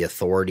has the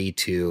authority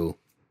to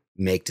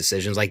make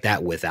decisions like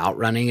that without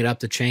running it up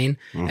the chain.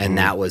 And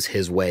that was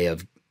his way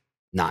of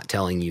not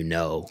telling you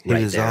no. He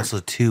was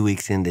also 2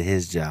 weeks into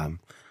his job.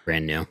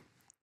 Brand new.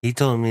 He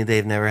told me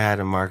they've never had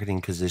a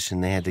marketing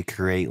position. They had to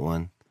create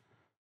one.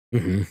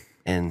 Mm-hmm.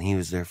 And he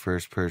was their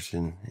first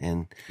person.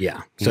 And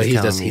Yeah. So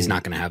he's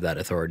not going to have that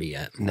authority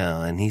yet.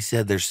 no, and he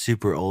said they're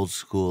super old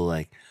school.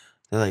 Like,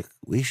 they're like,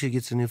 we should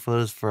get some new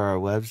photos for our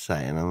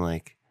website. And I'm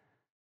like,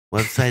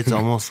 website's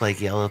almost like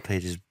Yellow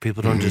Pages.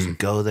 People don't just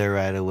go there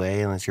right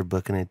away unless you're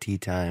booking a tea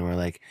time or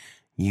like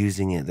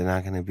using it. They're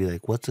not going to be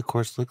like, what's the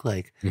course look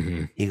like?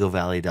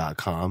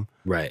 EagleValley.com.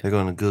 Right. They're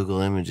going to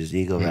Google Images,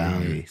 Eagle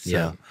Valley. So,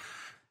 Yeah.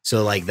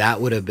 So like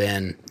that would have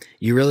been,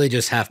 you really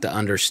just have to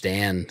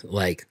understand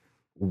like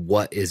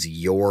what is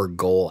your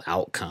goal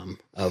outcome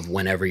of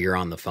whenever you're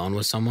on the phone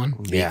with someone,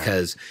 Yeah.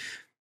 because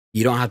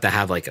you don't have to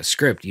have like a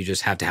script. You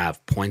just have to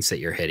have points that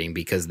you're hitting,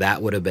 because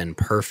that would have been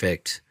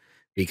perfect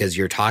because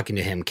you're talking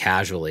to him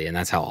casually. And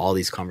that's how all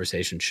these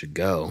conversations should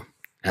go.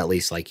 At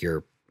least like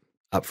your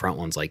upfront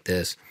ones like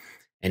this.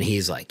 And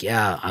he's like,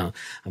 yeah,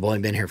 I've only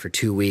been here for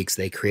 2 weeks.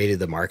 They created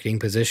the marketing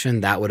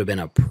position. That would have been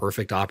a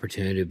perfect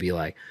opportunity to be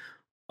like,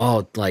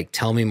 oh, like,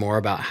 tell me more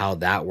about how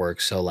that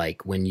works. So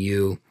like when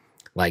you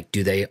like,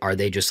 are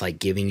they just like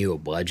giving you a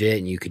budget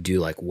and you could do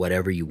like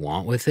whatever you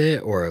want with it?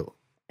 Or,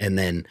 and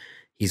then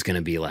he's going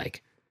to be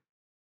like,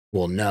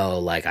 well, no,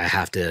 like I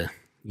have to,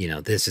 you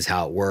know, this is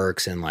how it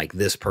works. And like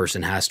this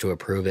person has to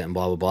approve it and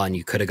blah, blah, blah. And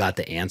you could have got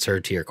the answer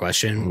to your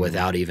question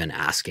without even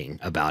asking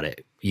about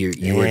it.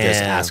 You were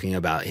just asking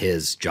about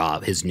his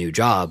job, his new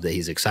job that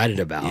he's excited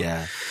about.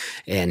 yeah.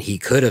 And he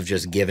could have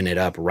just given it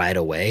up right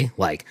away.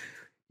 Like,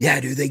 yeah,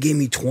 dude, they gave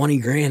me 20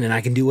 grand and I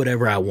can do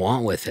whatever I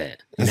want with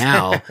it.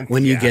 Now,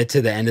 when you get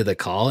to the end of the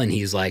call and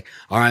he's like,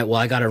 all right,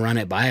 well, I got to run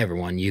it by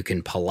everyone. You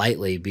can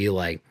politely be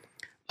like,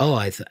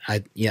 oh,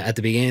 yeah, at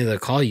the beginning of the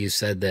call, you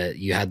said that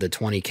you had the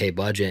 20K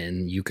budget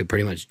and you could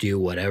pretty much do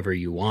whatever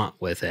you want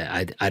with it.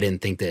 I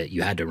didn't think that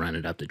you had to run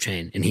it up the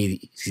chain. And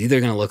he's either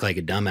going to look like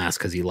a dumbass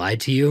because he lied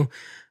to you,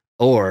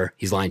 or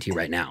he's lying to you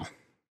right now.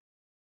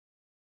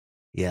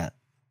 Yeah.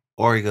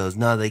 Or he goes,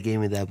 no, they gave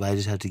me that, but I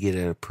just have to get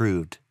it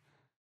approved.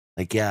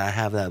 Like, yeah, I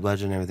have that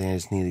budget and everything. I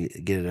just need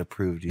to get it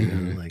approved, you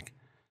know? Like,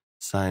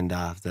 signed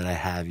off that I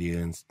have you,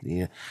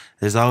 and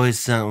there's always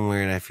something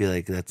weird. I feel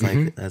like that's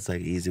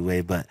like easy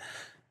way, but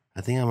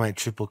I think I might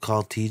triple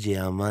call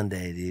TJ on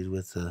Monday, dude,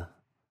 with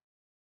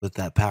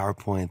that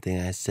PowerPoint thing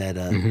I set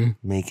up.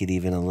 Make it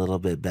even a little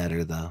bit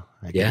better, though.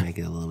 I can make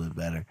it a little bit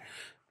better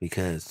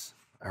because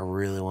I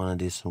really want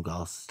to do some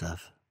golf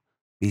stuff.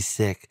 Be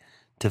sick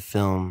to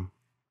film.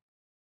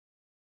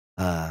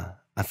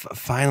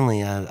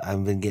 Finally,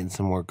 I've been getting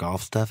some more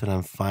golf stuff, and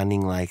I'm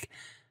finding like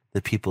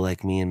the people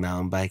like me in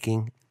mountain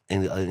biking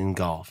and in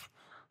golf,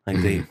 like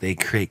they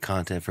create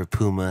content for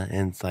Puma,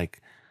 and it's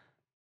like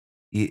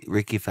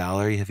Ricky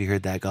Fowler. Have you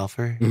heard that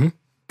golfer?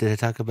 Did I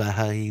talk about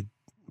how he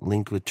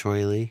linked with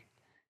Troy Lee?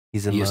 He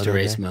used to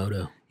race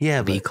moto.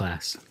 Yeah, B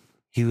class.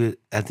 He was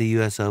at the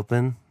U.S.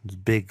 Open,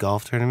 big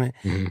golf tournament.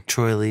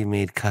 Troy Lee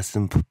made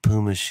custom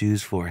Puma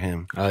shoes for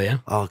him. Oh yeah,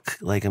 all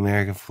like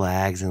American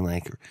flags and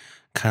like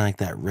kind of like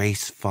that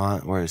race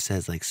font where it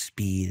says like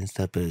speed and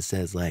stuff, but it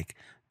says like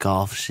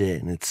golf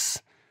shit, and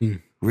it's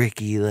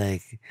Ricky,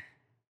 like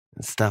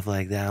stuff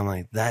like that. I'm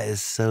like, that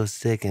is so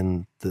sick,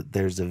 and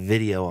there's a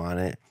video on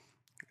it,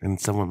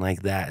 and someone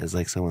like that is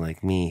like someone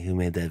like me who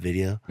made that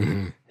video.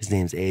 His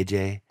name's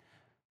AJ.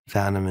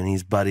 Found him, and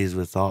he's buddies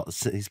with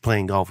he's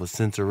playing golf with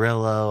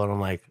Cincerillo, and I'm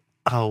like,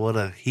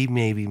 oh, he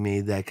maybe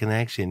made that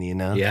connection, you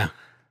know? Yeah.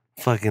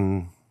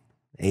 Fucking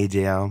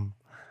AJ,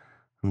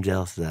 I'm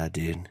jealous of that,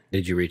 dude.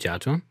 Did you reach out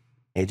to him?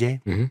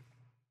 AJ?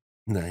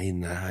 No,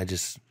 I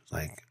just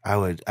like,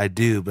 I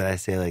do, but I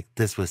say like,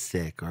 this was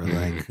sick, or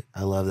like,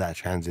 I love that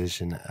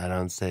transition. I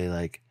don't say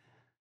like,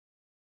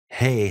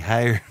 hey,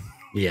 hire.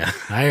 Yeah,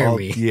 hire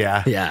me.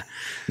 Yeah. Yeah.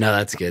 No,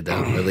 that's good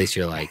though. At least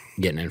you're like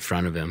getting in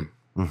front of him.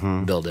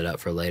 Build it up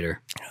for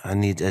later. I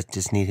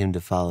just need him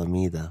to follow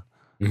me though,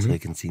 so he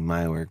can see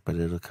my work, but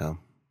it'll come.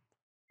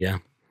 Yeah.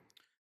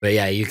 But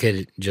yeah, you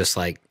could just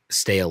like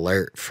stay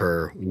alert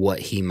for what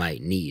he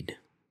might need,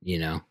 you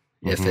know?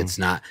 If it's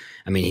not,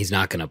 I mean, he's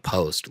not going to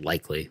post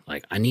likely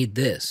like, I need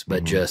this,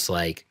 but just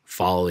like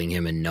following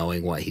him and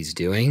knowing what he's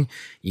doing,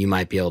 you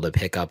might be able to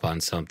pick up on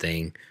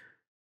something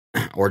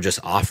or just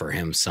offer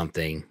him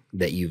something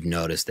that you've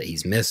noticed that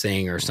he's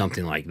missing or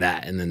something like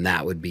that. And then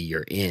that would be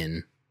your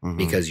in.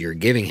 Because you're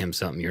giving him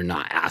something, you're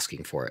not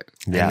asking for it.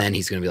 Yeah. And then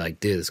he's going to be like,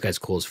 dude, this guy's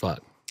cool as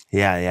fuck.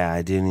 Yeah,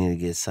 I do need to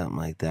get something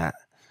like that.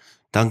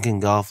 Duncan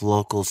Golf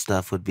local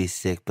stuff would be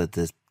sick, but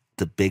the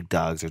big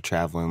dogs are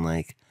traveling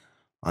like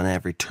on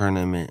every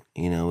tournament,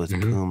 you know, with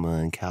Puma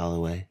and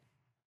Callaway.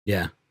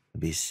 Yeah.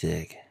 It'd be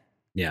sick.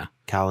 Yeah.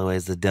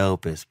 Callaway's the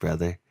dopest,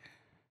 brother.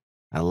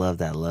 I love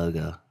that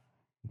logo.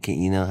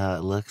 You know how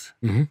it looks?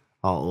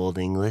 All old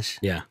English.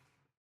 Yeah.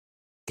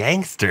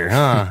 Gangster,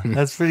 huh?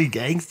 That's pretty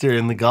gangster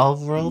in the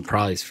golf world.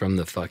 Probably from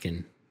the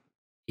fucking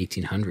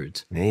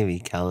 1800s. Maybe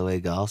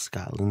Callaway Golf,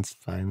 Scotland's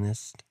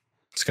finest.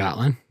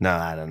 Scotland? No,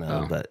 I don't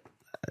know, but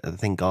I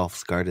think golf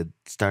started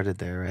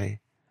there, right?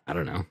 I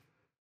don't know.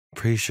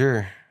 Pretty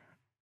sure.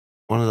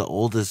 One of the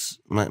oldest.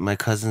 My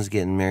cousin's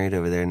getting married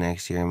over there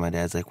next year, and my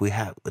dad's like,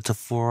 it's a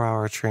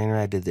 4-hour train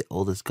ride to the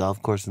oldest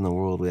golf course in the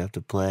world. We have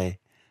to play.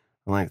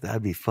 I'm like,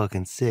 that'd be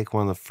fucking sick.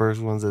 One of the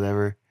first ones that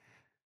ever.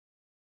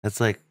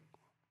 That's like.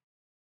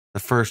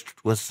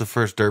 What's the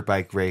first dirt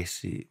bike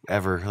race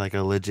ever? Like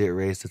a legit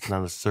race that's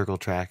not a circle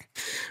track.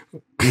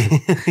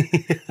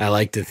 I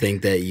like to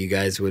think that you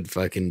guys would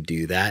fucking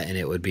do that, and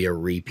it would be a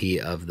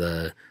repeat of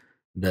the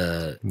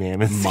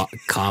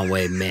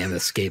Conway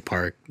Mammoth skate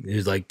park. It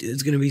was like,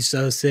 it's gonna be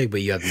so sick,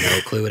 but you have no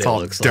clue what it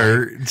looks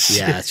dirt. Like.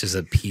 Yeah, it's just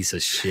a piece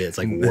of shit. It's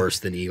like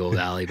worse than Eagle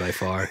Valley by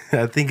far.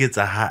 I think it's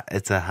a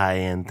high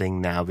end thing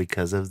now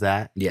because of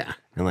that. Yeah,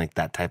 and like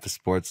that type of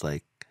sports,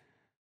 like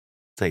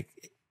it's like.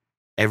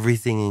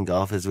 Everything in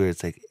golf is weird.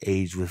 It's like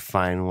aged with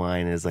fine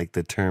wine is like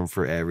the term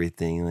for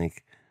everything.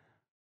 Like,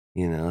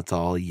 you know, it's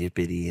all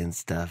yippity and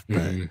stuff.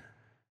 But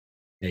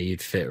yeah,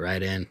 you'd fit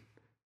right in.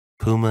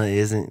 Puma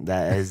isn't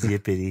that as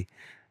yippity.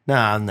 No,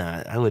 I'm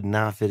not. I would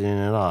not fit in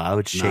at all. I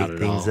would shake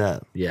things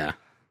up. Yeah.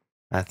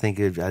 I think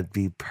I'd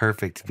be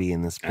perfect to be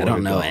in the sport. I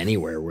don't know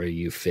anywhere where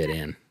you fit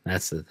in.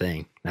 That's the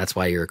thing. That's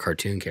why you're a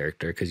cartoon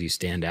character, because you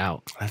stand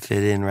out. I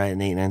fit in right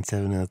in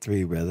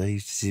 89703, brother. I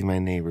used to see my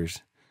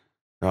neighbors.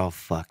 They're all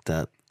fucked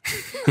up.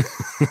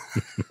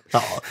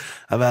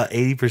 About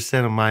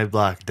 80% of my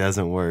block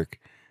doesn't work,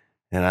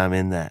 and I'm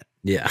in that.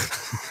 Yeah.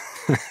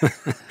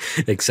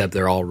 Except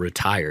they're all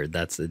retired.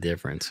 That's the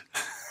difference.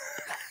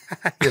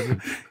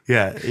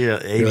 Yeah.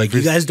 You're like,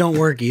 you guys don't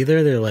work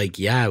either? They're like,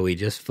 yeah, we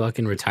just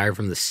fucking retired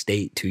from the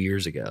state 2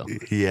 years ago.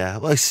 Yeah.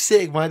 Well,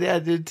 sick. My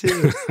dad did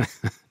too.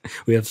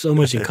 We have so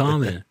much in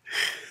common.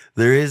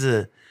 There is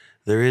a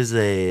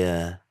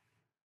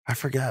I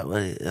forgot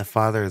what a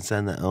father and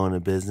son that own a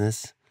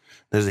business.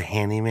 There's a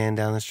handyman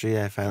down the street.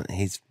 I found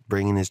he's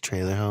bringing his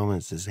trailer home. And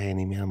it's this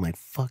handyman. I'm like,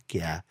 fuck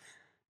yeah.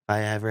 If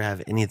I ever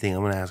have anything,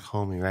 I'm gonna ask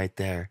homie right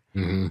there.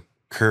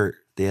 Kurt,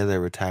 the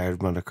other retired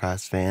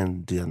motocross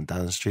fan down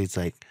the streets,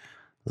 like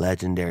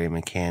legendary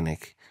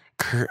mechanic.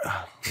 Kurt,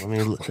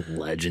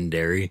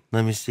 legendary.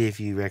 Let me see if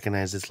you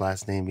recognize his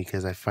last name,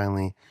 because I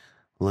finally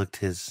looked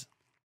who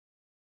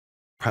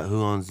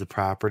owns the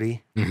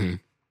property.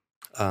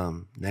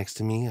 next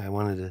to me. I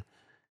wanted to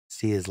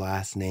see his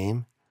last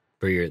name.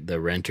 For the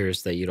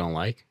renters that you don't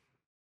like?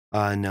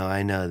 No,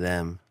 I know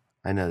them.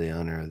 I know the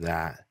owner of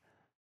that,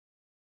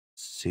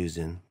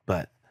 Susan.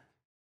 But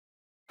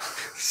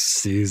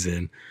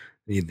Susan.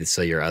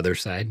 So your other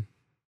side?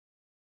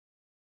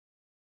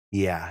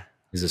 yeah,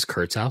 Is this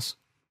Kurt's house?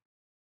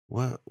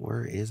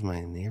 where is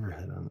my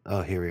neighborhood?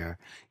 Oh, here we are.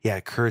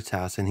 Yeah, Kurt's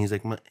house, and he's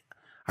like,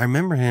 I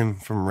remember him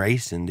from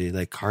racing, dude.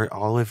 Like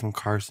all the way from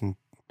Carson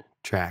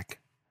track.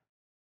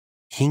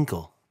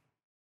 Hinkle.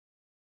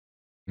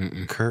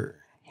 Mm-mm. Kurt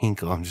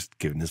Hinkle. I'm just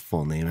giving his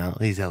full name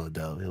out. He's hella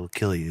dope. He'll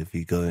kill you if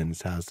you go in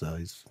his house, though.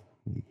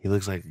 He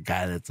looks like a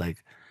guy that's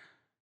like,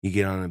 you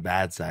get on the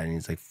bad side, and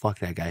he's like, fuck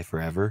that guy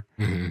forever.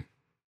 Mm-hmm.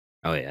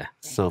 Oh, yeah.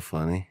 So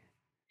funny.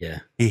 Yeah.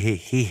 He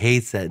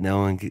hates that no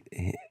one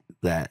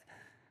that.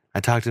 I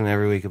talk to him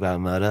every week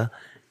about Moto.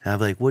 And I'm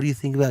like, what do you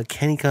think about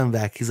Kenny coming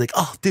back? He's like,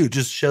 oh, dude,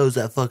 just shows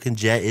that fucking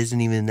Jet isn't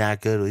even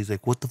that good. He's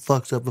like, what the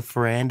fuck's up with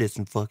Ferrandis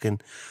and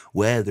fucking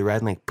Webb? They're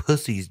riding like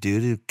pussies,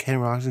 dude. Ken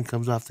Roczen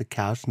comes off the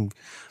couch and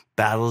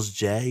battles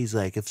Jet. He's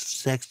like, if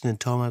Sexton and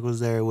Tomac was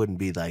there, it wouldn't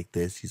be like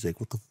this. He's like,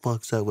 what the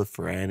fuck's up with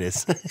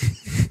Ferrandis?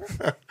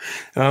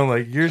 And I'm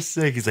like, you're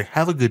sick. He's like,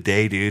 have a good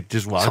day, dude.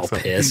 Just walks all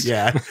up. pissed.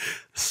 Yeah.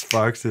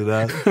 Sparks it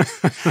up.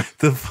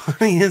 The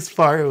funniest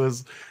part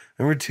was,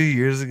 remember 2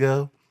 years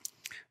ago?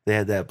 They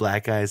had that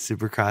black guy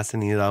Supercross,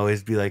 and he'd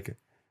always be like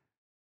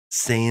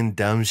saying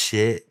dumb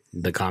shit.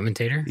 The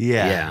commentator?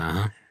 Yeah. Yeah.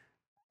 Uh-huh.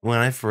 When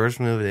I first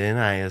moved in,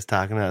 I was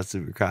talking about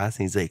Supercross,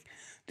 and he's like,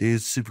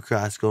 dude,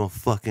 Supercross going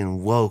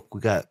fucking woke.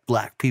 We got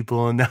black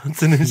people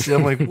announcing and shit.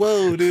 I'm like,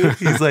 whoa, dude.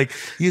 He's like,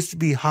 used to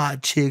be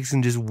hot chicks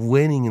and just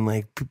winning and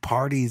like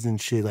parties and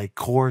shit, like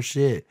core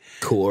shit.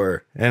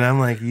 Core. And I'm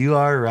like, you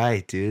are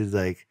right, dude.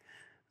 Like,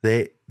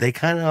 they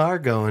kind of are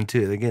going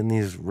to. They're getting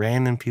these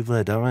random people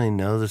that don't really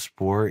know the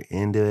sport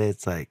into it.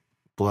 It's like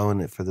blowing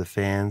it for the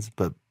fans,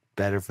 but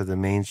better for the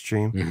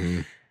mainstream.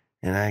 Mm-hmm.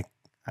 And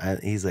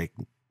he's like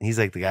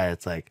the guy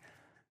that's like,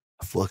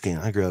 fucking,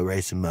 I grew up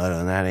racing moto,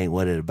 and that ain't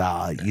what it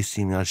about. You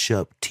see me, I'll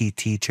show up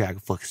TT track,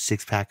 fucking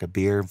 6-pack of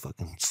beer, and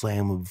fucking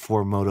slam them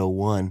before Moto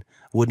 1.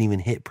 Wouldn't even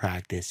hit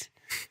practice.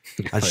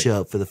 I'd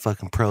show up for the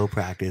fucking pro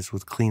practice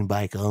with clean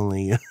bike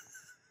only. You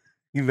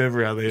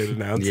remember how they had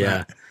announced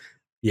that?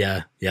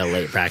 Yeah,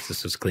 late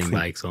practice was clean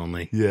bikes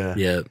only. Yeah.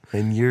 Yep.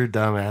 And your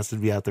dumbass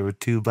would be out there with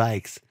 2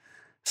 bikes.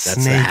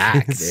 That's the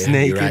hack, dude.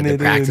 You ride the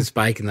practice in.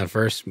 bike in the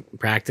first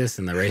practice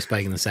and the race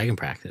bike in the second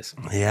practice.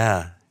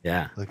 Yeah.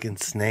 Yeah. Looking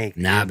snake.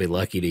 Nah, I'd be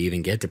lucky to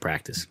even get to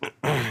practice.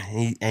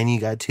 And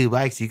you got 2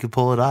 bikes. You could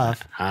pull it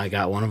off. I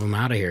got one of them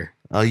out of here.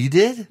 Oh, you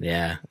did?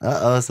 Yeah.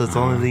 Uh-oh, so it's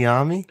only the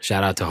Yami?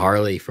 Shout out to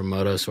Harley from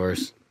Moto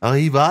Source. Oh,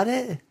 he bought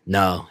it?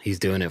 No, he's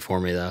doing it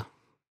for me, though.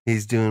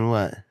 He's doing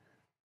what?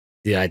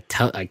 Dude,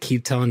 I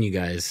keep telling you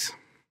guys,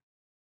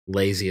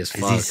 lazy as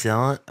fuck. Is he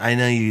selling? I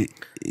know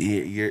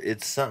you're.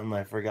 It's something,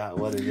 I forgot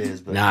what it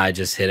is. But Nah, I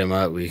just hit him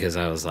up because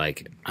I was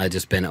like, I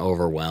just been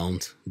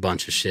overwhelmed,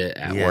 bunch of shit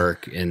at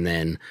work, and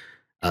then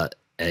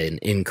an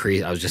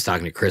increase. I was just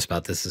talking to Chris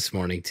about this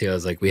morning too. I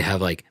was like, we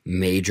have like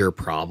major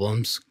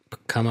problems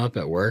come up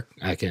at work.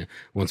 I can,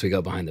 once we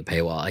go behind the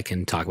paywall, I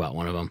can talk about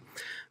one of them.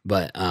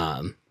 But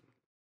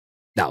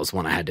that was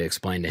one I had to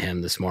explain to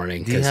him this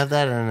morning. Do you have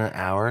that in an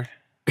hour?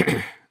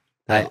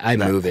 I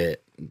move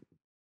it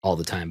all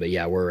the time, but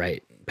yeah, we're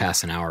right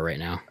past an hour right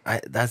now.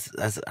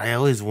 I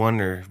always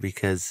wonder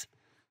because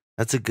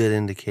that's a good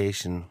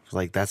indication.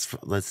 Like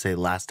let's say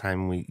last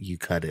time you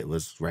cut it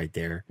was right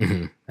there.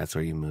 Mm-hmm. That's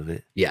where you move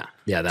it. Yeah,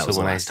 that was so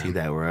when the I last see time.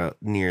 that we're out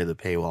near the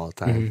paywall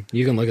time. Mm-hmm.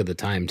 You can look at the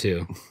time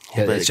too.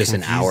 But It's just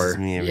an hour.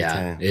 Me every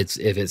time. It's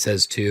if it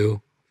says 2,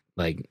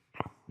 like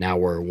now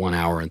we're 1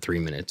 hour and 3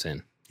 minutes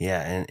in.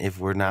 Yeah, and if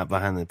we're not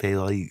behind the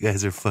paywall, you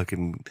guys are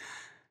fucking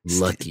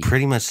Lucky.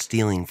 pretty much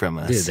stealing from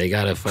us. Dude, they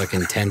got a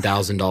fucking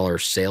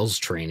 $10,000 sales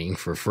training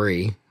for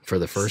free for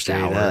the first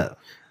Straight hour. up.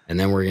 And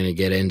then we're going to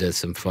get into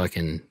some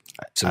fucking,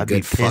 I'd good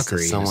be pissed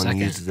fuckery if someone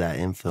in a uses that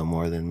info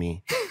more than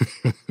me.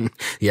 second.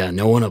 Yeah,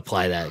 no one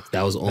apply that.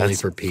 That was only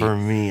That's for Pete. For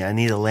me, I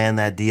need to land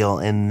that deal,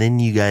 and then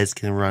you guys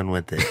can run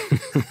with it.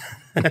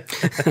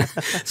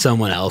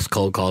 Someone else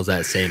cold calls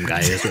that same guy.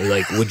 It's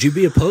like, would you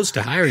be opposed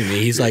to hiring me?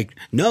 He's like,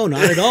 no,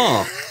 not at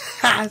all.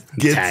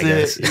 Gets Tag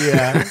it. us.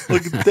 Yeah.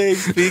 Look at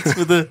thanks, Speaks,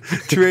 for the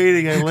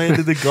trading. I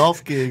landed the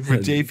golf gig for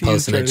JP.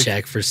 Posting a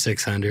check for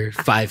 600,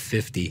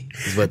 550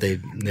 is what they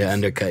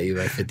undercut you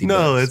by 50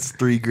 No, bucks. it's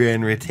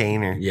 $3,000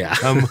 retainer. Yeah.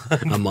 A month.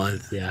 A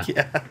month, yeah.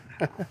 Yeah.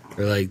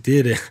 They're like,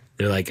 dude,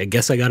 they're like, I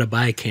guess I got to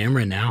buy a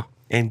camera now.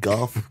 And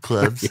golf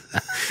clubs.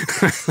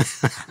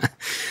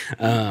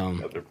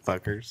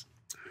 Motherfuckers.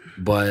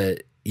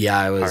 But yeah,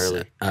 I was,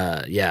 Harley.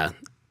 yeah.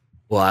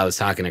 Well, I was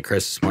talking to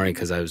Chris this morning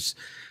because I was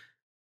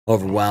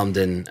overwhelmed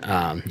and,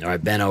 or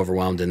I've been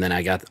overwhelmed. And then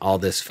I got all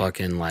this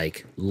fucking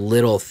like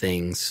little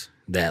things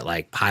that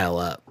like pile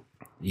up,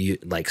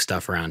 like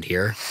stuff around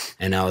here.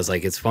 And I was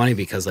like, it's funny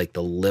because like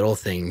the little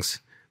things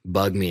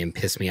bug me and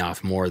piss me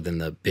off more than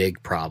the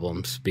big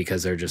problems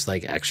because they're just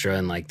like extra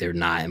and like they're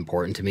not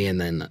important to me. And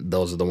then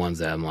those are the ones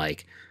that I'm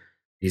like,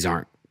 these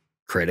aren't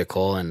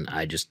critical and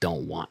I just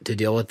don't want to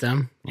deal with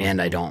them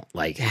and I don't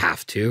like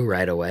have to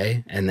right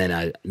away. And then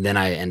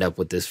I end up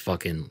with this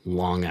fucking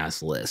long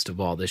ass list of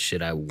all this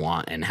shit I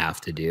want and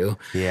have to do.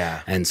 Yeah.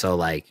 And so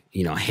like,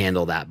 you know,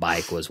 handle that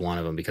bike was one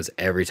of them because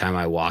every time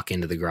I walk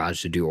into the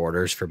garage to do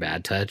orders for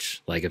Bad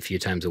Touch, like a few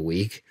times a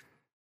week,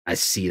 I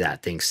see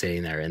that thing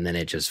sitting there and then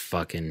it just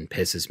fucking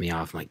pisses me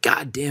off. I'm like,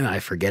 God damn it. I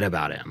forget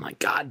about it. I'm like,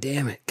 God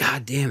damn it.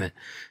 God damn it.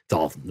 It's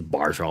all, the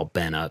bars are all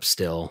bent up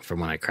still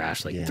from when I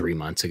crashed like 3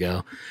 months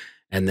ago.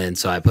 And then,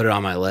 so I put it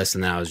on my list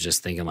and then I was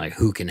just thinking like,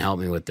 who can help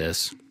me with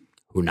this?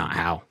 Who, not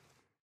how.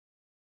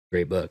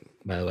 Great book,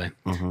 by the way.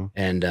 Mm-hmm.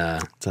 And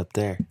It's up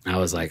there. I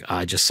was like,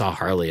 I just saw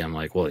Harley. I'm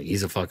like, well,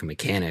 he's a fucking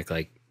mechanic.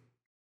 Like,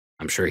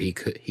 I'm sure he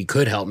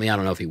could help me. I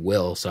don't know if he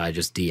will. So I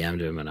just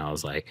DM'd him and I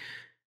was like,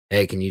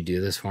 hey, can you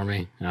do this for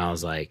me? And I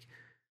was like,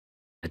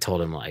 I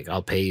told him like,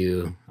 I'll pay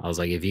you. I was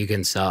like, if you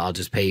can sell, I'll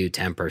just pay you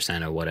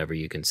 10% of whatever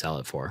you can sell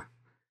it for.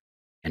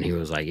 And he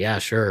was like, yeah,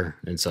 sure.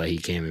 And so he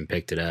came and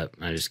picked it up.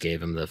 I just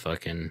gave him the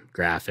fucking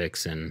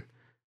graphics and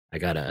I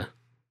gotta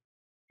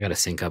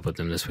sync up with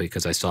him this week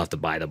because I still have to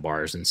buy the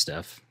bars and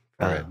stuff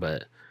for it.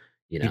 But,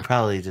 you know. He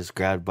probably just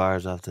grabbed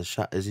bars off the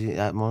shop. Is he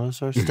at Motor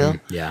Source still?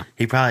 Yeah.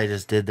 He probably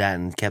just did that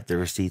and kept the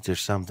receipts or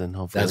something,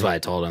 hopefully. That's why I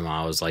told him.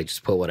 I was like,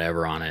 just put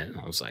whatever on it.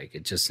 I was like,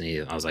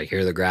 I was like,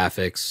 here are the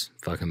graphics,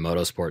 fucking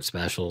Motorsport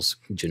specials,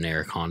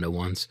 generic Honda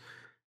ones.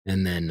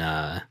 And then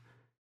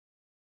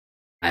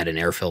I had an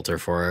air filter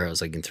for her. I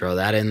was like, can throw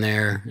that in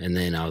there. And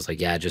then I was like,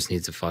 yeah, it just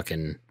needs the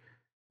fucking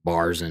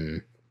bars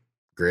and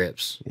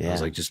grips. Yeah. I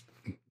was like, just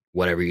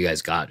whatever you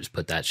guys got, just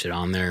put that shit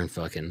on there and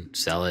fucking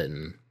sell it.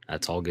 And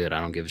that's all good.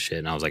 I don't give a shit.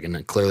 And I was like,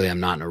 and clearly I'm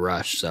not in a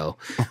rush. So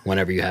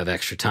whenever you have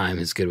extra time,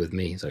 it's good with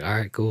me. He's like, all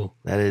right, cool.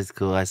 That is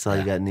cool. I saw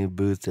you got new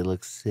boots. It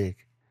looks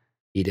sick.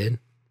 He did?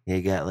 Yeah,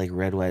 you got like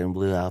red, white, and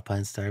blue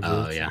Alpine Star boots.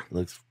 Oh, yeah.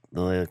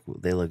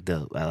 They look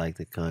dope. I like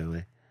the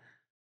colorway.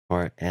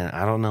 And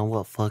I don't know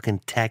what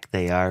fucking tech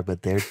they are,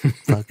 but they're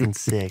fucking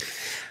sick.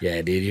 Yeah,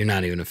 dude, you're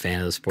not even a fan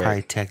of the sport.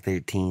 Probably Tech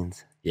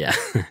 13s. Yeah,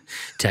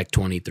 Tech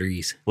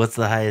 23s. What's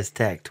the highest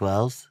tech?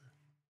 12s?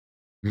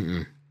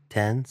 10s?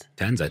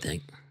 10s, I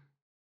think.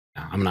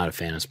 No, I'm not a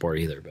fan of sport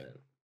either, but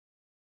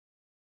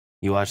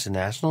You watch the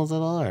Nationals at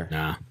all? Or?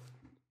 nah,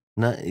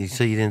 No,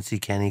 so you didn't see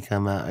Kenny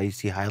come out? You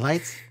see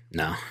highlights?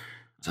 no.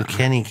 So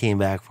Kenny came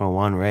back from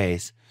one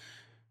race,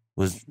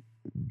 was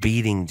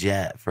beating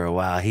Jet for a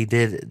while.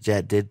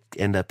 Jet did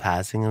end up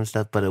passing him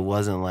stuff, but it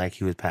wasn't like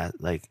he was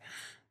like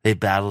they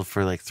battled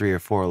for like 3 or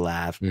 4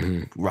 laps.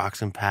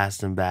 Roxon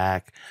passed him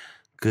back.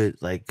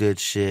 Good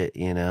shit,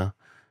 you know.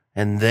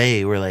 And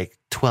they were like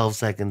 12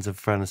 seconds in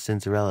front of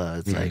Cinderella.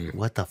 It's like,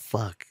 what the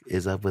fuck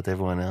is up with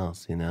everyone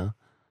else, you know?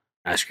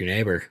 Ask your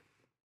neighbor.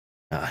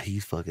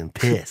 He's fucking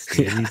pissed.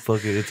 Dude.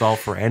 It's all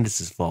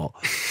Ferrandis' fault.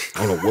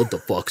 I don't know what the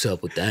fuck's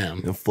up with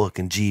them. And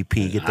fucking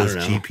GP. Get I those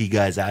don't know. GP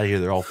guys out of here.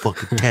 They're all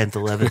fucking 10th,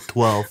 11th,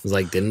 12th. It was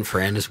like, didn't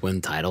Ferrandis win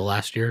title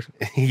last year?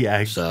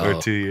 Yeah, So-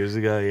 or 2 years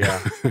ago,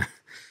 yeah.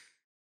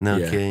 No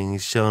Yeah. kidding.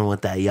 He's showing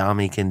what that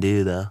Yami can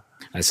do, though.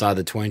 I saw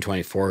the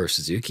 2024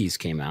 Suzuki's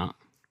came out.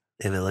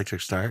 They have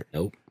electric start.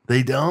 Nope.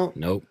 They don't.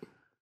 Nope.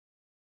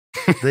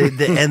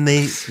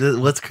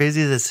 What's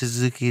crazy is that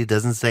Suzuki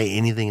doesn't say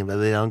anything about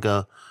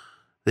it.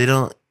 They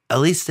don't at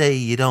least say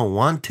you don't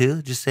want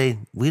to. Just say,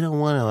 we don't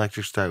want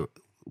electric start.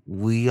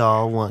 We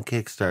all want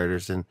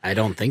Kickstarters. And I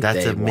don't think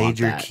that's they a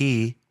major want that.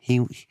 key.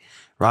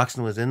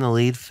 Roxon was in the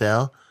lead,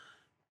 fell.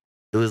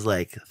 It was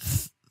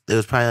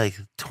probably like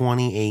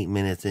 28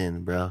 minutes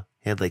in, bro.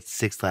 He had like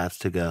 6 laps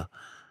to go.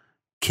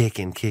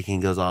 Kicking,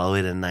 goes all the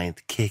way to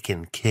 9th.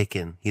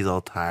 Kicking. He's all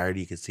tired.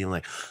 You can see him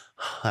like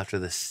after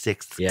the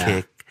 6th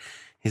kick.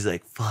 He's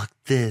like, fuck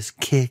this,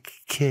 kick.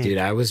 Dude,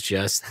 I was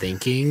just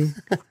thinking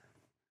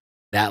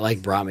that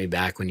like brought me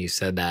back when you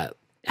said that,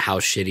 how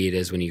shitty it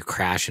is when you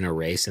crash in a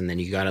race and then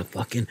you gotta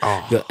fucking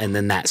and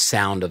then that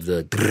sound of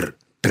the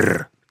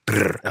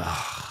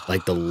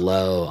like the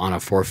low on a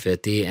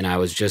 450. And I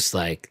was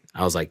like,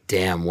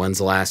 damn, when's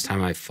the last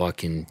time I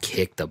fucking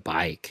kicked a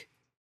bike?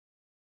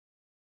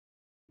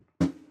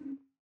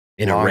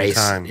 In Long a race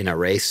time. in a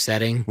race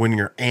setting. When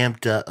you're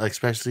amped up,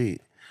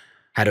 especially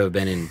Had to have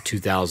been in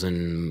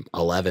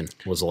 2011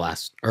 was the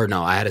last, or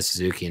no, I had a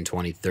Suzuki in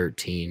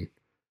 2013.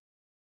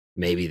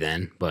 Maybe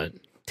then, but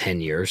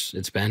 10 years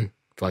it's been.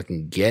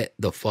 Fucking get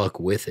the fuck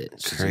with it.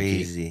 Suzuki.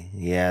 crazy.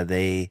 Yeah,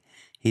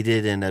 he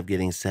did end up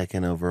getting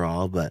second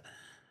overall, but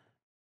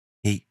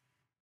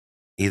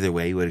either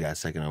way, he would have got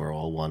second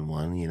overall,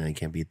 1-1. You know, you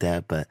can't beat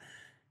that. But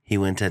he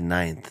went to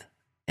 9th,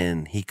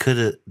 and he could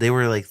have. They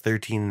were like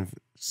 13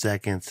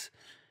 seconds.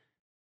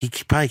 He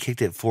probably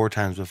kicked it 4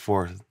 times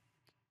before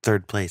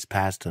third place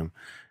passed him,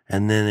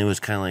 and then it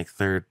was kind of like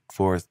 3rd,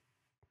 4th,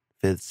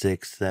 5th,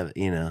 6th, 7th.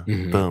 You know,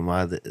 boom,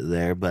 out of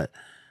there. But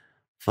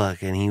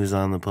fuck, and he was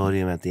on the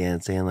podium at the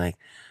end saying like,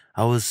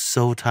 I was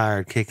so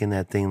tired kicking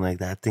that thing. Like,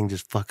 that thing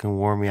just fucking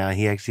wore me out.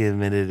 He actually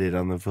admitted it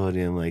on the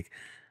podium. Like,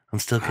 I'm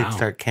still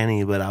Kickstart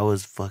Kenny, but I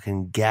was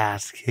fucking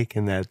gassed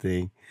kicking that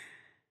thing.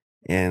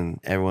 and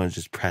everyone's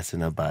just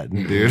pressing a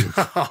button, dude.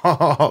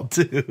 Oh,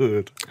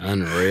 dude.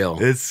 Unreal.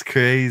 It's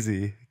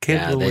crazy.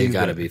 Can't They believe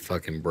gotta it. be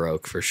fucking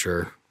broke for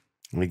sure.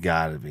 We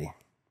gotta be.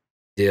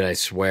 Dude, I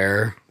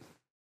swear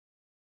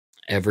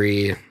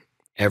every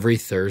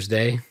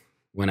Thursday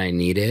when I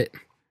need it,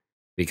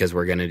 because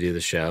we're gonna do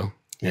the show.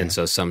 Yeah. And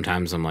so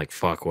sometimes I'm like,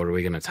 fuck, what are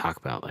we gonna talk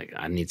about? Like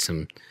I need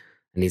some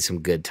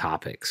good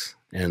topics.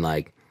 And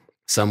like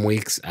some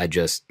weeks I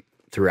just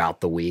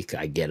throughout the week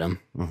I get them.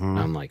 Mhm.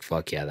 I'm like,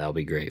 fuck yeah, that'll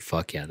be great.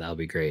 Fuck yeah, that'll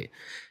be great.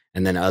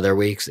 And then other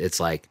weeks it's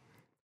like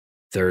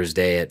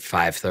Thursday at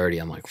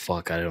 5:30. I'm like,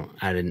 fuck, I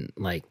didn't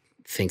like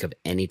think of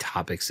any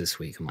topics this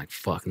week. I'm like,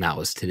 fuck, and that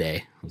was today.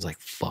 I was like,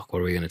 fuck,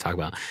 what are we gonna talk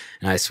about?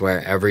 And I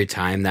swear every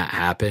time that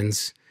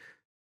happens,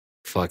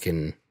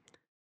 fucking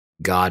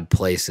God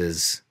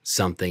places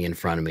something in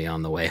front of me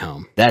on the way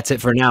home. That's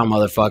it for now,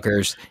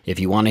 motherfuckers. If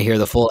you want to hear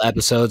the full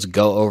episodes,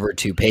 go over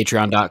to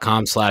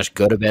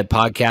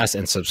patreon.com/go-to-bed-podcast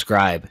and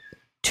subscribe.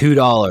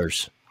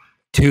 $2.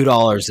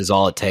 $2 is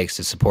all it takes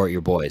to support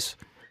your boys.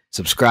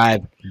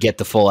 Subscribe, get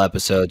the full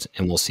episodes,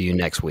 and we'll see you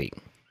next week.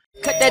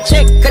 Cut that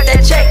check, cut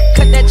that check,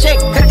 cut that check,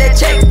 cut that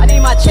check. I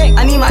need my check,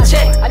 I need my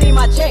check, I need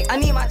my check, I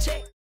need my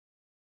check.